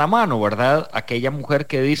levanta la mano, ¿verdad? Aquella mujer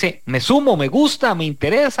que dice, me sumo, me gusta, me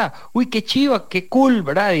interesa, uy, qué chiva, qué cool,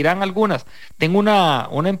 ¿verdad? Dirán algunas. Tengo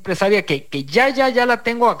una empresaria que ya la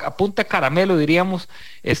tengo a punta de caramelo, diríamos,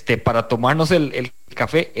 para tomarnos el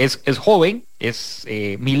café. Es joven, es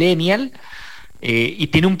millennial, y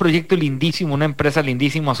tiene un proyecto lindísimo, una empresa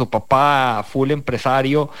lindísima, su papá full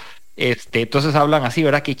empresario. Entonces hablan así,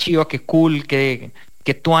 ¿verdad? Qué chiva, qué cool, qué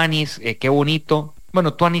tuanis, qué bonito.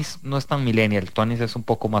 Bueno, tuanis no es tan millennial, tuanis es un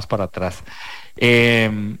poco más para atrás.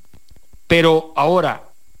 Pero ahora,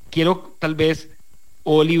 quiero tal vez,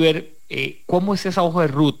 Oliver, ¿cómo es esa hoja de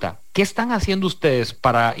ruta? ¿Qué están haciendo ustedes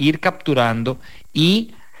para ir capturando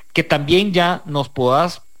y que también ya nos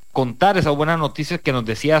puedas contar esas buenas noticias que nos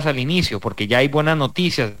decías al inicio? Porque ya hay buenas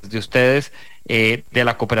noticias de ustedes, de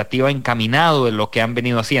la cooperativa encaminado de lo que han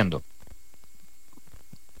venido haciendo.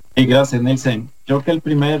 Y gracias, Nielsen. Creo que el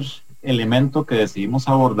primer elemento que decidimos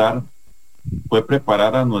abordar fue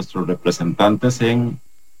preparar a nuestros representantes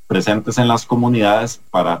presentes en las comunidades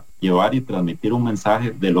para llevar y transmitir un mensaje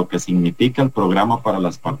de lo que significa el programa para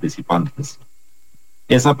las participantes.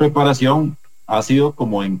 Esa preparación ha sido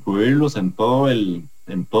como incluirlos en todo el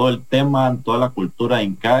tema, en toda la cultura de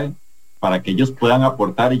INCAE, para que ellos puedan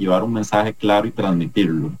aportar y llevar un mensaje claro y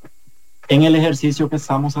transmitirlo. En el ejercicio que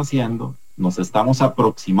estamos haciendo, nos estamos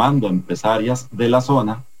aproximando a empresarias de la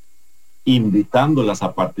zona, invitándolas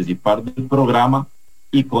a participar del programa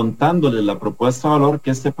y contándoles la propuesta de valor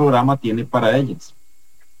que este programa tiene para ellas,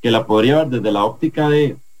 que la podría ver desde la óptica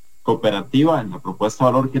de cooperativa, en la propuesta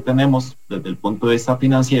de valor que tenemos desde el punto de vista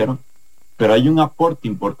financiero, pero hay un aporte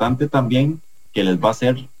importante también que les va a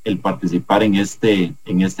hacer el participar en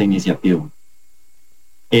esta iniciativa.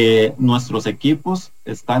 Nuestros equipos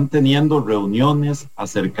están teniendo reuniones,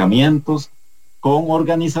 acercamientos con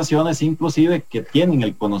organizaciones inclusive que tienen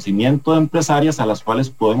el conocimiento de empresarias a las cuales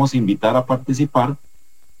podemos invitar a participar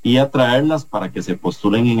y atraerlas para que se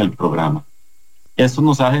postulen en el programa. Esto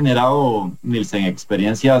nos ha generado, Nielsen,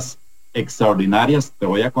 experiencias extraordinarias. Te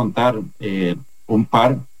voy a contar un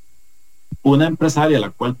par. Una empresaria a la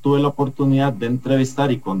cual tuve la oportunidad de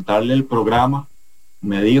entrevistar y contarle el programa,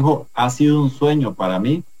 me dijo, ha sido un sueño para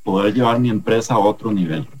mí poder llevar mi empresa a otro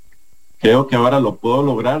nivel. Creo que ahora lo puedo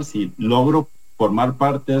lograr si logro formar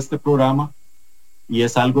parte de este programa, y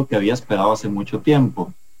es algo que había esperado hace mucho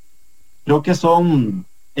tiempo. Creo que son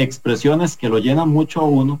expresiones que lo llenan mucho a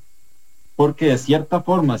uno, porque de cierta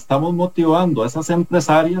forma estamos motivando a esas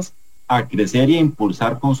empresarias a crecer y a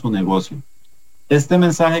impulsar con su negocio. Este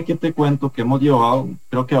mensaje que te cuento que hemos llevado,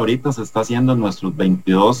 creo que ahorita se está haciendo en nuestros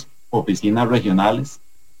 22 oficinas regionales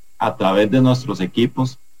a través de nuestros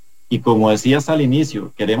equipos, y como decías al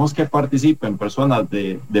inicio, queremos que participen personas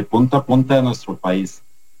de punta a punta de nuestro país,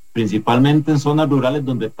 principalmente en zonas rurales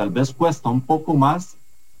donde tal vez cuesta un poco más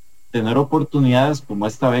tener oportunidades como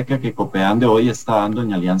esta beca que Copeande hoy está dando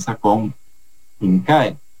en alianza con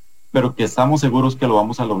INCAE, pero que estamos seguros que lo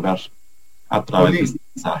vamos a lograr a través de este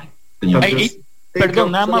mensaje.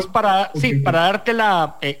 Perdón, nada más para darte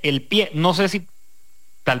el pie, no sé si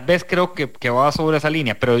tal vez creo que va sobre esa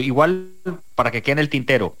línea, pero igual para que quede en el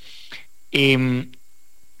tintero.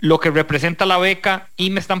 Lo que representa la beca,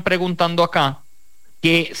 y me están preguntando acá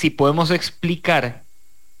que si podemos explicar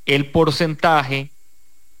el porcentaje,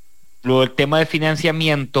 lo del tema de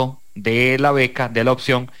financiamiento de la beca, de la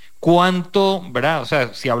opción, cuánto, ¿verdad? O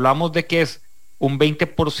sea, si hablamos de que es un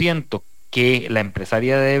 20% que la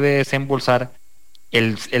empresaria debe desembolsar,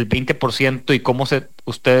 el 20%, y cómo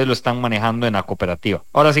ustedes lo están manejando en la cooperativa.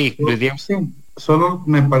 Ahora sí, Luis Diego. Sí, solo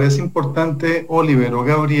me parece importante, Oliver o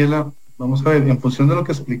Gabriela, vamos a ver, en función de lo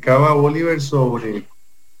que explicaba Oliver sobre,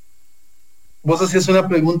 vos hacías una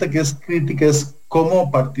pregunta que es crítica, es cómo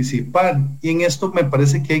participar, y en esto me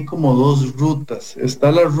parece que hay como dos rutas.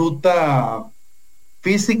 Está la ruta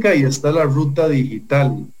física y está la ruta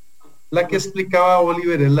digital. La que explicaba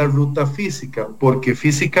Oliver es la ruta física, porque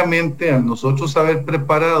físicamente, al nosotros haber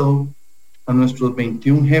preparado a nuestros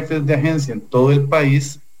 21 jefes de agencia en todo el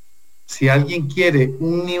país, si alguien quiere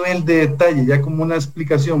un nivel de detalle, ya como una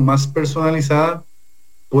explicación más personalizada,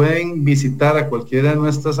 pueden visitar a cualquiera de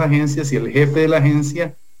nuestras agencias y el jefe de la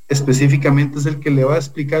agencia específicamente es el que le va a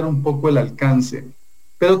explicar un poco el alcance.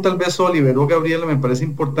 Pero tal vez, Oliver o Gabriela, me parece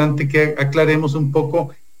importante que aclaremos un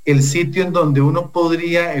poco el sitio en donde uno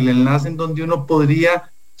podría, el enlace en donde uno podría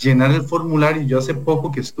llenar el formulario. Yo hace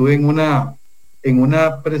poco que estuve en una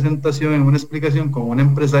presentación, en una explicación con una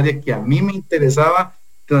empresaria que a mí me interesaba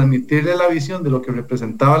transmitirle la visión de lo que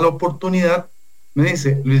representaba la oportunidad, me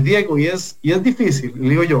dice, Luis Diego, y es difícil. Le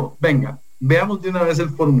digo yo, venga, veamos de una vez el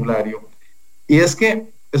formulario. Y es que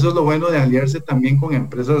eso es lo bueno de aliarse también con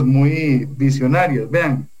empresas muy visionarias.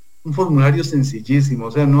 Vean, un formulario sencillísimo,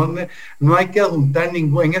 o sea, no hay que adjuntar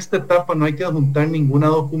en esta etapa no hay que adjuntar ninguna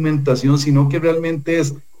documentación, sino que realmente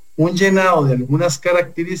es un llenado de algunas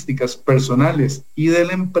características personales y de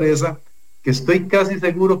la empresa, que estoy casi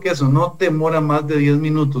seguro que eso no demora más de 10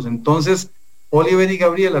 minutos. Entonces, Oliver y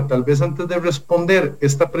Gabriela, tal vez antes de responder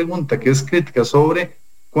esta pregunta que es crítica sobre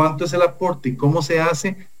cuánto es el aporte y cómo se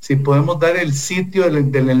hace, si podemos dar el sitio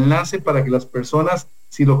del enlace para que las personas,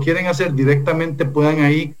 si lo quieren hacer directamente, puedan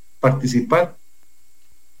ahí participar.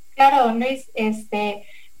 Claro, don Luis, es,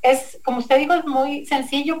 como usted dijo, es muy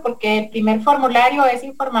sencillo porque el primer formulario es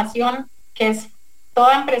información que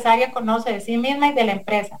toda empresaria conoce de sí misma y de la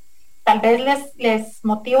empresa. Tal vez les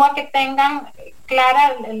motiva a que tengan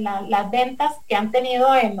claras las ventas que han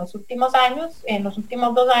tenido en los últimos años, en los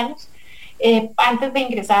últimos 2 años, antes de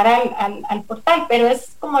ingresar al portal, pero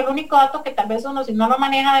es como el único dato que tal vez uno, si no lo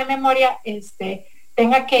maneja de memoria,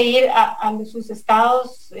 tenga que ir a sus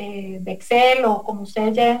estados de Excel o como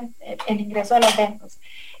ustedes lleven el ingreso de las ventas.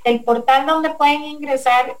 El portal donde pueden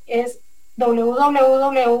ingresar es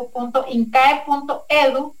www.incae.edu.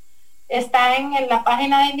 Está en la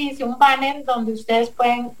página de inicio un banner donde ustedes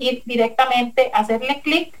pueden ir directamente, hacerle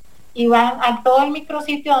clic y van a todo el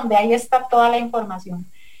micrositio donde ahí está toda la información.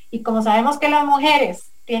 Y como sabemos que las mujeres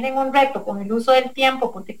tienen un reto con el uso del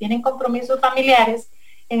tiempo porque tienen compromisos familiares,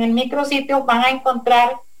 en el micrositio van a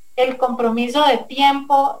encontrar el compromiso de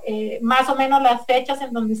tiempo, más o menos las fechas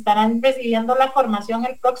en donde estarán recibiendo la formación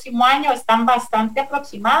el próximo año, están bastante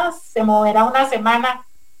aproximadas, se moverá una semana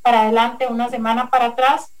para adelante, una semana para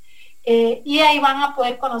atrás, y ahí van a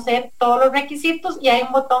poder conocer todos los requisitos y hay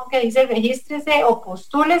un botón que dice regístrese o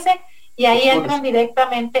postúlese y ahí entran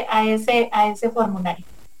directamente a ese formulario.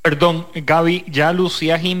 Perdón, Gaby, ya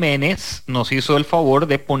Lucía Jiménez nos hizo el favor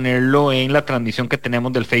de ponerlo en la transmisión que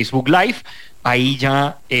tenemos del Facebook Live. Ahí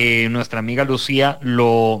ya nuestra amiga Lucía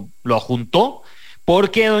lo adjuntó,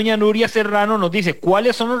 porque doña Nuria Serrano nos dice,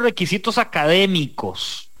 ¿cuáles son los requisitos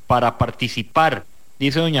académicos para participar?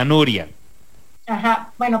 Dice doña Nuria.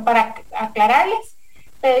 Ajá, bueno, para aclararles,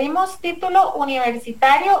 pedimos título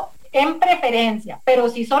universitario en preferencia, pero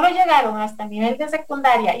si solo llegaron hasta el nivel de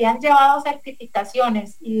secundaria y han llevado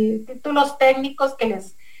certificaciones y títulos técnicos que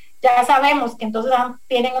ya sabemos que entonces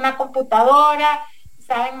tienen una computadora,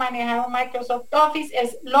 saben manejar un Microsoft Office,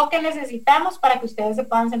 es lo que necesitamos para que ustedes se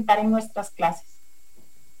puedan sentar en nuestras clases,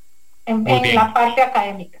 en la parte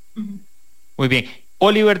académica. Uh-huh. Muy bien.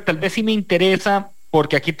 Oliver, tal vez sí me interesa,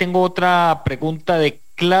 porque aquí tengo otra pregunta de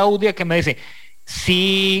Claudia que me dice,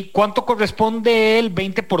 ¿cuánto corresponde el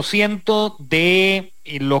 20% de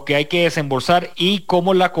lo que hay que desembolsar y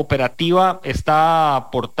cómo la cooperativa está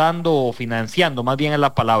aportando o financiando? Más bien es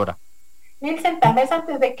la palabra. Nilsen, tal vez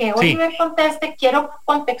antes de que Oliver conteste, quiero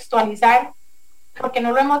contextualizar, porque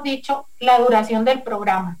no lo hemos dicho, la duración del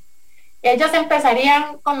programa. Ellas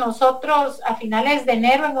empezarían con nosotros a finales de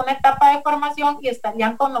enero en una etapa de formación y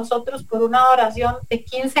estarían con nosotros por una duración de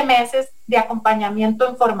 15 meses de acompañamiento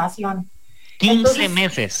en formación. 15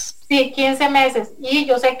 meses. Sí, 15 meses. Y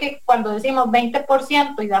yo sé que cuando decimos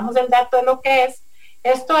 20% y damos el dato de lo que es,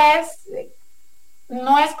 esto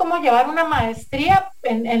no es como llevar una maestría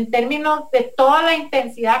en términos de toda la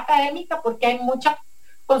intensidad académica, porque hay mucha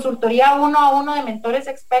consultoría 1 a 1 de mentores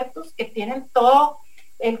expertos que tienen todo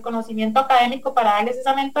el conocimiento académico para darles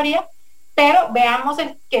esa mentoría, pero veamos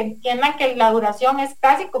que entiendan que la duración es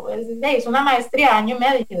casi como es una maestría, año y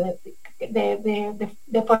medio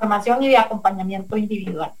de formación y de acompañamiento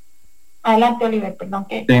individual. Adelante, Oliver, perdón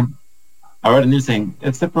que... Sí. A ver, Nilsen,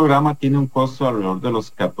 este programa tiene un costo alrededor de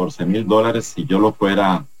los $14,000 si yo lo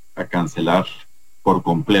fuera a cancelar por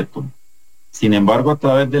completo. Sin embargo, a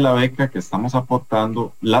través de la beca que estamos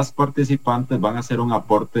aportando, las participantes van a hacer un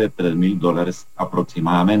aporte de $3,000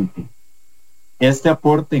 aproximadamente. Este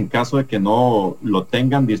aporte, en caso de que no lo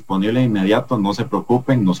tengan disponible de inmediato, no se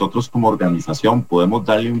preocupen, nosotros como organización podemos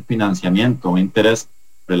darle un financiamiento, un interés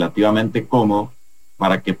relativamente cómodo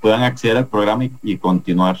para que puedan acceder al programa y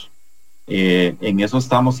continuar. En eso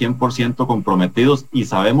estamos 100% comprometidos y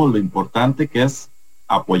sabemos lo importante que es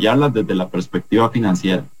apoyarlas desde la perspectiva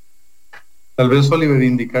financiera. Tal vez, Oliver,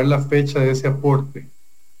 indicar la fecha de ese aporte.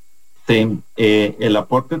 Sí, el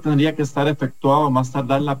aporte tendría que estar efectuado más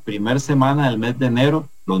tardar la primera semana del mes de enero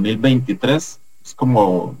 2023. Es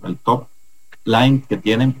como el top line que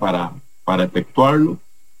tienen para efectuarlo.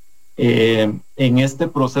 En este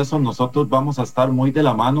proceso nosotros vamos a estar muy de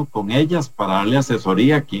la mano con ellas para darle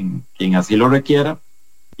asesoría a quien así lo requiera,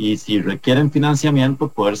 y si requieren financiamiento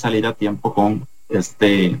poder salir a tiempo con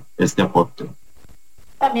este aporte.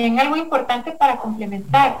 También algo importante para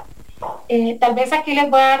complementar, tal vez aquí les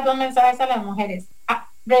voy a dar 2 mensajes a las mujeres.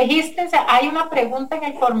 Regístrense, hay una pregunta en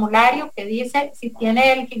el formulario que dice si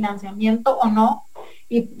tiene el financiamiento o no,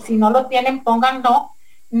 y si no lo tienen, pongan no.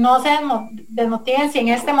 No se desmotiven si en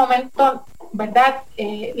este momento, ¿verdad?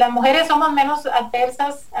 Las mujeres somos menos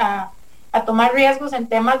adversas a tomar riesgos en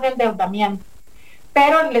temas de endeudamiento,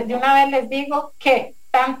 pero de una vez les digo que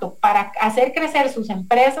tanto para hacer crecer sus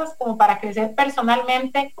empresas como para crecer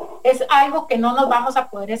personalmente es algo que no nos vamos a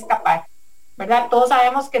poder escapar, ¿verdad? Todos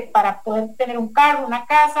sabemos que para poder tener un carro, una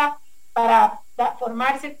casa, para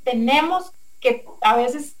formarse, tenemos que a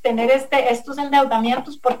veces tener estos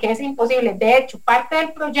endeudamientos porque es imposible. De hecho, parte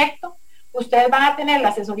del proyecto, ustedes van a tener la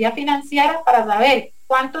asesoría financiera para saber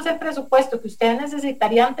cuánto es el presupuesto que ustedes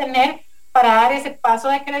necesitarían tener para dar ese paso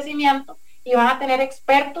de crecimiento, y van a tener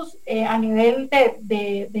expertos a nivel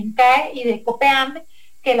de INCAE y de COPEANDE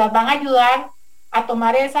que las van a ayudar a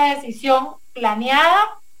tomar esa decisión planeada,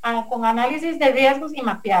 con análisis de riesgos y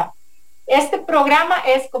mapeada. Este programa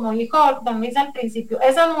es, como dijo don Luis al principio,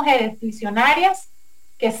 esas mujeres visionarias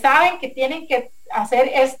que saben que tienen que hacer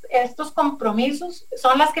estos compromisos,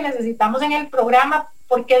 son las que necesitamos en el programa,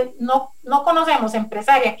 porque no conocemos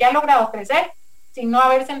empresaria que ha logrado crecer sin no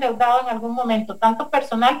haberse endeudado en algún momento, tanto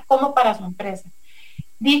personal como para su empresa.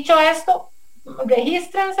 Dicho esto,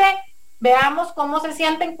 regístrense, veamos cómo se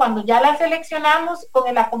sienten cuando ya las seleccionamos, con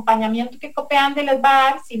el acompañamiento que COPEANDE les va a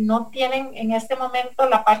dar si no tienen en este momento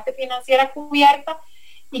la parte financiera cubierta,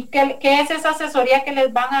 y qué es esa asesoría que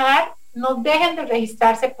les van a dar. No dejen de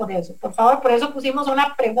registrarse por eso, por favor. Por eso pusimos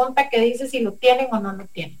una pregunta que dice si lo tienen o no lo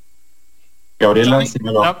tienen. Gabriela,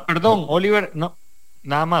 perdón, Oliver, no,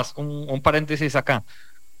 nada más, un paréntesis acá,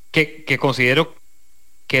 que considero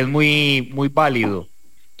que es muy válido.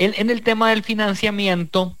 En el tema del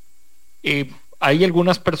financiamiento, hay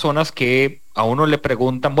algunas personas que a uno le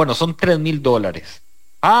preguntan, bueno, son $3,000.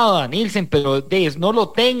 Ah, Nielsen, pero no lo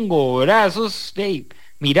tengo, ¿verdad? Eso es,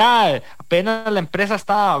 mira, apenas la empresa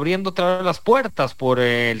está abriendo otra vez las puertas por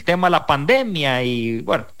el tema de la pandemia y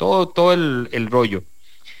bueno, todo el rollo.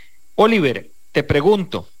 Oliver, te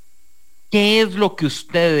pregunto, ¿qué es lo que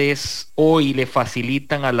ustedes hoy le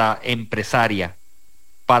facilitan a la empresaria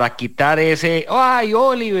para quitar ese, ay,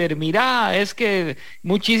 Oliver, mira, es que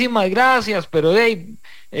muchísimas gracias, pero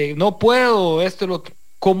no puedo,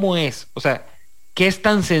 ¿cómo es? O sea, ¿qué es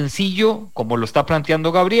tan sencillo como lo está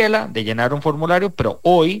planteando Gabriela de llenar un formulario? Pero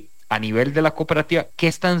hoy, a nivel de la cooperativa, ¿qué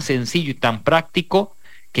es tan sencillo y tan práctico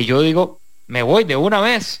que yo digo, me voy de una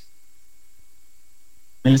vez?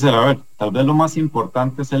 A ver, tal vez lo más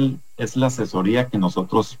importante es la asesoría que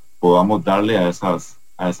nosotros podamos darle a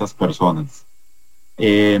esas personas.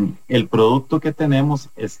 El producto que tenemos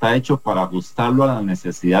está hecho para ajustarlo a la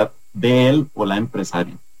necesidad de él o la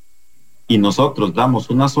empresaria. Y nosotros damos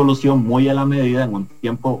una solución muy a la medida en un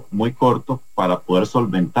tiempo muy corto para poder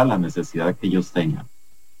solventar la necesidad que ellos tengan.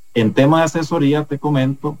 En tema de asesoría, te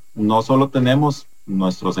comento, no solo tenemos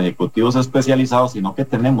nuestros ejecutivos especializados, sino que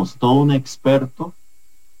tenemos todo un experto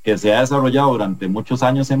que se ha desarrollado durante muchos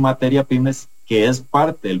años en materia pymes, que es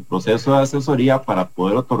parte del proceso de asesoría para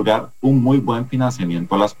poder otorgar un muy buen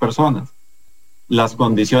financiamiento a las personas. Las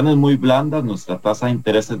condiciones muy blandas, nuestra tasa de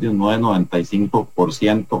interés es de un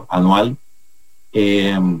 9,95% anual.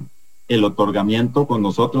 El otorgamiento con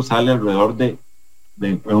nosotros sale alrededor de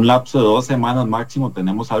un lapso de 2 semanas máximo,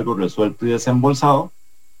 tenemos algo resuelto y desembolsado.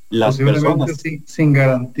 Las personas sin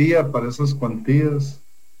garantía para esas cuantías.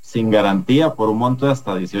 Sin garantía por un monto de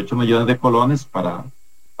hasta 18 millones de colones para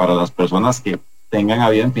las personas que tengan a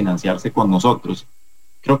bien financiarse con nosotros.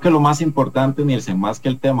 Creo que lo más importante, Nielsen, más que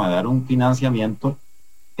el tema de dar un financiamiento,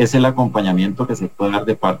 es el acompañamiento que se puede dar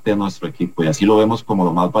de parte de nuestro equipo, y así lo vemos como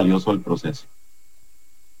lo más valioso del proceso.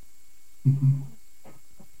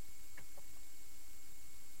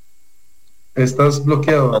 Estás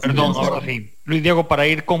bloqueado. Perdón, sí. Luis Diego, para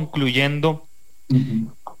ir concluyendo,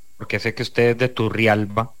 porque sé que usted es de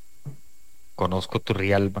Turrialba, conozco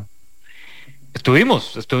Turrialba.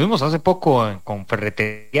 Estuvimos hace poco con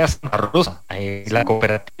Ferretería Santa Rosa, la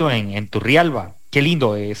cooperativa en Turrialba. Qué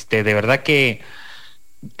lindo, de verdad que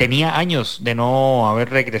tenía años de no haber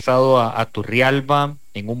regresado a Turrialba,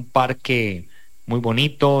 en un parque muy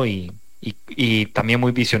bonito y también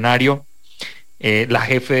muy visionario. La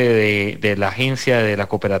jefe de la agencia de la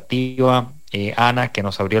cooperativa, Ana, que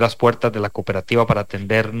nos abrió las puertas de la cooperativa para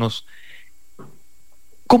atendernos.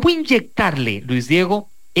 ¿Cómo inyectarle, Luis Diego,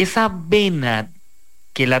 esa vena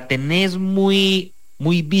que la tenés muy,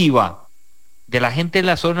 muy viva de la gente de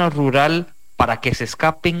la zona rural para que se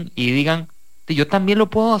escapen y digan, yo también lo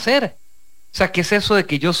puedo hacer? O sea, ¿qué es eso de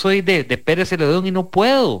que yo soy de Pérez Celedón y no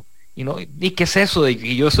puedo? ¿Y qué es eso de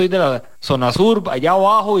que yo soy de la zona sur, allá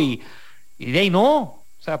abajo, y de ahí no? O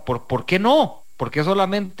sea, ¿por qué no? ¿Por qué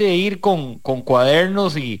solamente ir con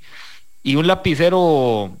cuadernos y un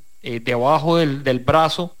lapicero debajo del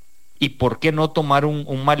brazo? ¿Y por qué no tomar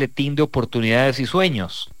un maletín de oportunidades y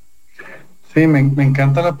sueños? Sí, me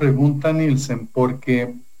encanta la pregunta, Nielsen,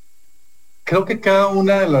 porque creo que cada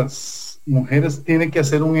una de las mujeres tiene que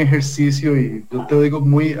hacer un ejercicio y yo te digo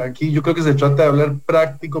aquí yo creo que se trata de hablar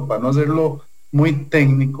práctico para no hacerlo muy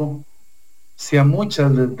técnico. Si a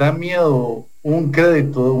muchas les da miedo un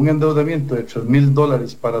crédito, un endeudamiento de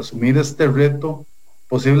 $3,000 para asumir este reto,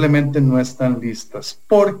 posiblemente no están listas,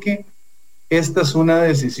 porque esta es una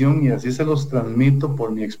decisión, y así se los transmito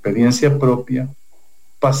por mi experiencia propia.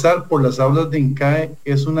 Pasar por las aulas de INCAE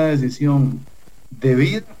es una decisión de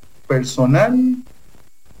vida personal,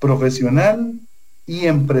 profesional y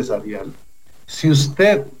empresarial. Si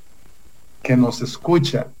usted que nos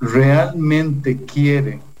escucha realmente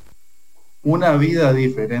quiere una vida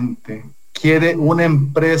diferente, quiere una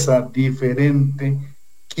empresa diferente,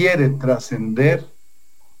 quiere trascender,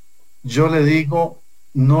 yo le digo,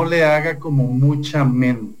 no le haga como mucha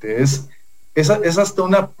mente. Es hasta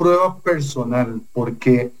una prueba personal,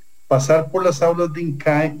 porque pasar por las aulas de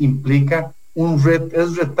INCAE implica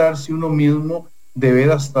es retarse uno mismo de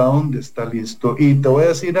ver hasta dónde está listo. Y te voy a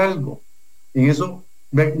decir algo, en eso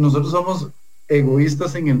nosotros somos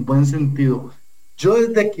egoístas en el buen sentido. Yo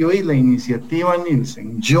desde que oí la iniciativa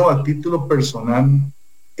Nielsen, yo a título personal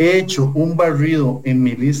he hecho un barrido en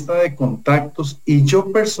mi lista de contactos y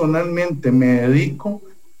yo personalmente me dedico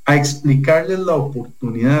a explicarles la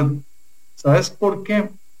oportunidad. ¿Sabes por qué?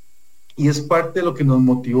 Y es parte de lo que nos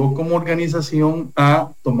motivó como organización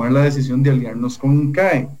a tomar la decisión de aliarnos con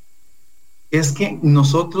INCAE. Es que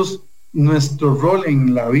nosotros, nuestro rol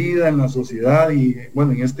en la vida, en la sociedad y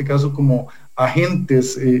bueno, en este caso como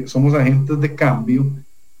agentes, somos agentes de cambio,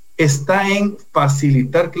 está en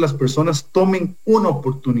facilitar que las personas tomen una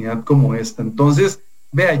oportunidad como esta. Entonces,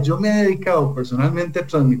 vea, yo me he dedicado personalmente a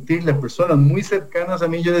transmitirle a personas muy cercanas a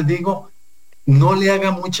mí, yo les digo, no le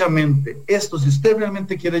haga mucha mente. Esto, si usted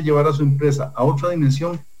realmente quiere llevar a su empresa a otra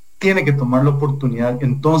dimensión, tiene que tomar la oportunidad.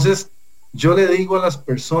 Entonces, yo le digo a las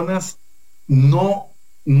personas, no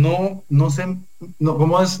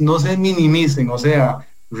se minimicen, o sea,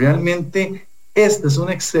 realmente esta es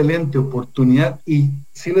una excelente oportunidad y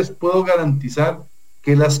sí les puedo garantizar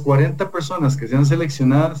que las 40 personas que sean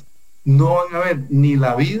seleccionadas no van a ver ni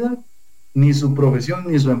la vida, ni su profesión,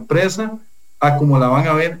 ni su empresa a como la van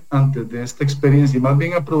a ver antes de esta experiencia. Y más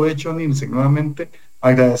bien aprovecho, Nilsen, nuevamente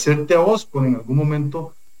agradecerte a vos por en algún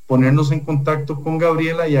momento ponernos en contacto con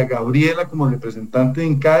Gabriela, y a Gabriela como representante de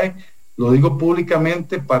INCAE, lo digo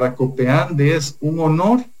públicamente, para Copeande es un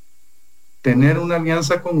honor tener una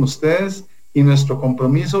alianza con ustedes, y nuestro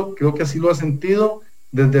compromiso, creo que así lo ha sentido,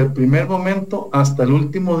 desde el primer momento hasta el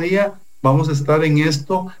último día vamos a estar en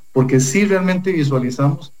esto, porque si realmente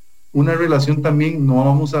visualizamos una relación también, no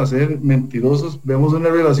vamos a ser mentirosos, vemos una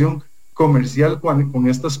relación comercial con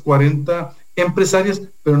estas 40 empresarias,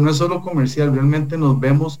 pero no es solo comercial, realmente nos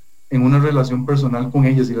vemos en una relación personal con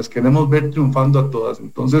ellas y las queremos ver triunfando a todas.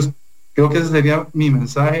 Entonces, creo que ese sería mi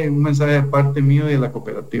mensaje, un mensaje de parte mío y de la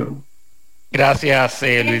cooperativa. Gracias,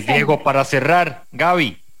 Luis Diego. Para cerrar,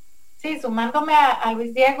 Gaby. Sí, sumándome a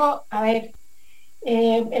Luis Diego, a ver,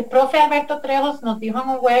 el profe Alberto Trejos nos dijo en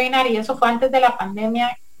un webinar, y eso fue antes de la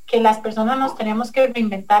pandemia, que las personas nos tenemos que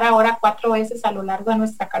reinventar ahora 4 veces a lo largo de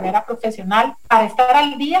nuestra carrera profesional para estar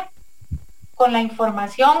al día con la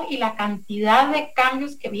información y la cantidad de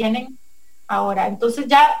cambios que vienen ahora. Entonces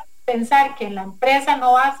ya pensar que en la empresa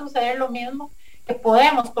no va a suceder lo mismo, que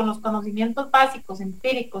podemos con los conocimientos básicos,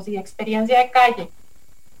 empíricos y experiencia de calle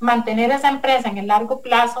mantener esa empresa en el largo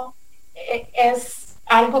plazo, es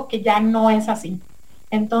algo que ya no es así.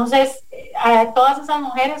 Entonces, a todas esas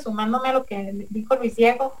mujeres, sumándome a lo que dijo Luis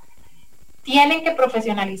Diego, tienen que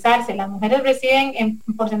profesionalizarse. Las mujeres reciben en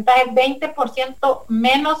porcentaje 20%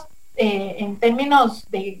 menos en términos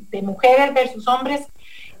de mujeres versus hombres,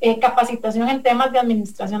 capacitación en temas de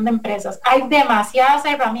administración de empresas. Hay demasiadas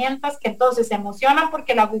herramientas que entonces se emocionan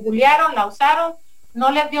porque la googlearon, la usaron, no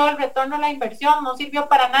les dio el retorno a la inversión, no sirvió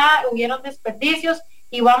para nada, hubieron desperdicios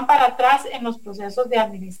y van para atrás en los procesos de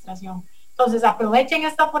administración. Entonces aprovechen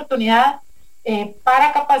esta oportunidad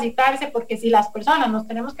para capacitarse, porque si las personas nos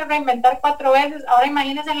tenemos que reinventar 4 veces, ahora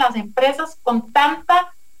imagínense en las empresas con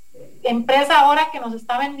tanta empresa ahora que nos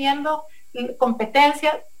está vendiendo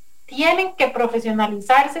competencia, tienen que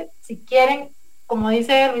profesionalizarse si quieren, como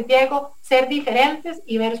dice Luis Diego, ser diferentes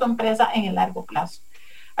y ver su empresa en el largo plazo.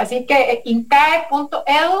 Así que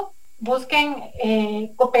incae.edu, busquen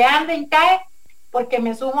Copeande INCAE, porque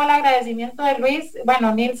me sumo al agradecimiento de Luis.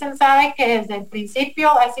 Bueno, Nielsen sabe que desde el principio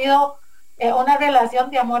ha sido una relación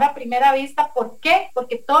de amor a primera vista. ¿Por qué?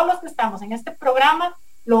 Porque todos los que estamos en este programa,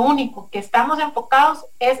 lo único que estamos enfocados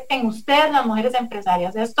es en ustedes, las mujeres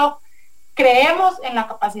empresarias. Esto, creemos en la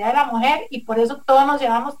capacidad de la mujer y por eso todos nos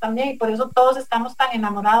llevamos también y por eso todos estamos tan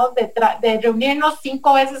enamorados de reunirnos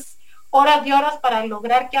 5 veces, horas y horas para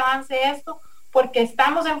lograr que avance esto, porque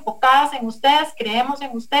estamos enfocadas en ustedes, creemos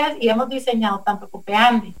en ustedes y hemos diseñado tanto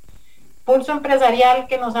Copeande, Pulso Empresarial,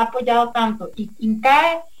 que nos ha apoyado tanto, y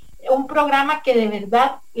INCAE, un programa que de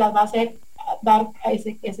verdad las va a hacer dar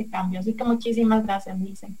ese cambio. Así que muchísimas gracias,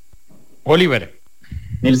 Nilsen. Oliver.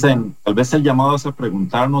 Nilsen, tal vez el llamado es a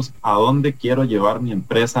preguntarnos a dónde quiero llevar mi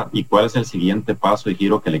empresa y cuál es el siguiente paso y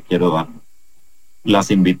giro que le quiero dar.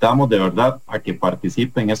 Las invitamos de verdad a que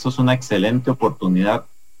participen. Esto es una excelente oportunidad.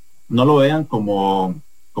 No lo vean como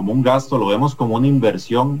un gasto, lo vemos como una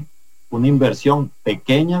inversión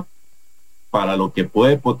pequeña para lo que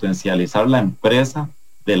puede potencializar la empresa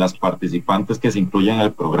de las participantes que se incluyen en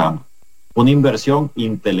el programa. Una inversión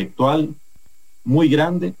intelectual muy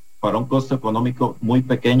grande para un costo económico muy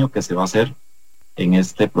pequeño que se va a hacer en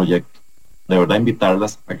este proyecto. De verdad,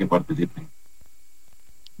 invitarlas a que participen.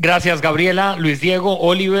 Gracias, Gabriela, Luis Diego,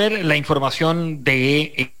 Oliver. La información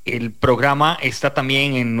de el programa está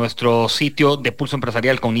también en nuestro sitio de Pulso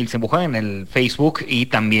Empresarial con Nilsen Buján, en el Facebook y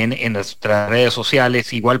también en nuestras redes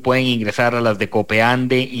sociales. Igual pueden ingresar a las de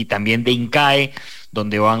Copeande y también de INCAE,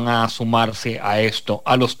 donde van a sumarse a esto.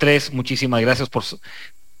 A los tres, muchísimas gracias por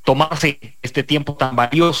tomarse este tiempo tan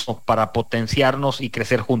valioso para potenciarnos y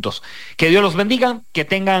crecer juntos. Que Dios los bendiga, que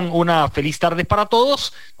tengan una feliz tarde para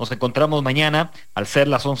todos. Nos encontramos mañana al ser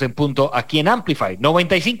las 11 en punto aquí en Amplify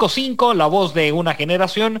 95.5, la voz de una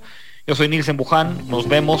generación. Yo soy Nilsen Buján, nos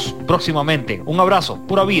vemos próximamente. Un abrazo,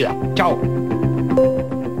 pura vida. Chao.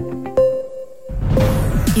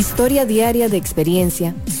 Historia diaria de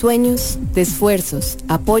experiencia, sueños, de esfuerzos,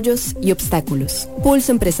 apoyos y obstáculos.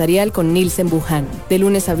 Pulso Empresarial con Nilsen Buján, de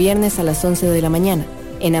lunes a viernes a las 11 de la mañana,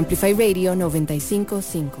 en Amplify Radio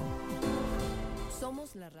 95.5.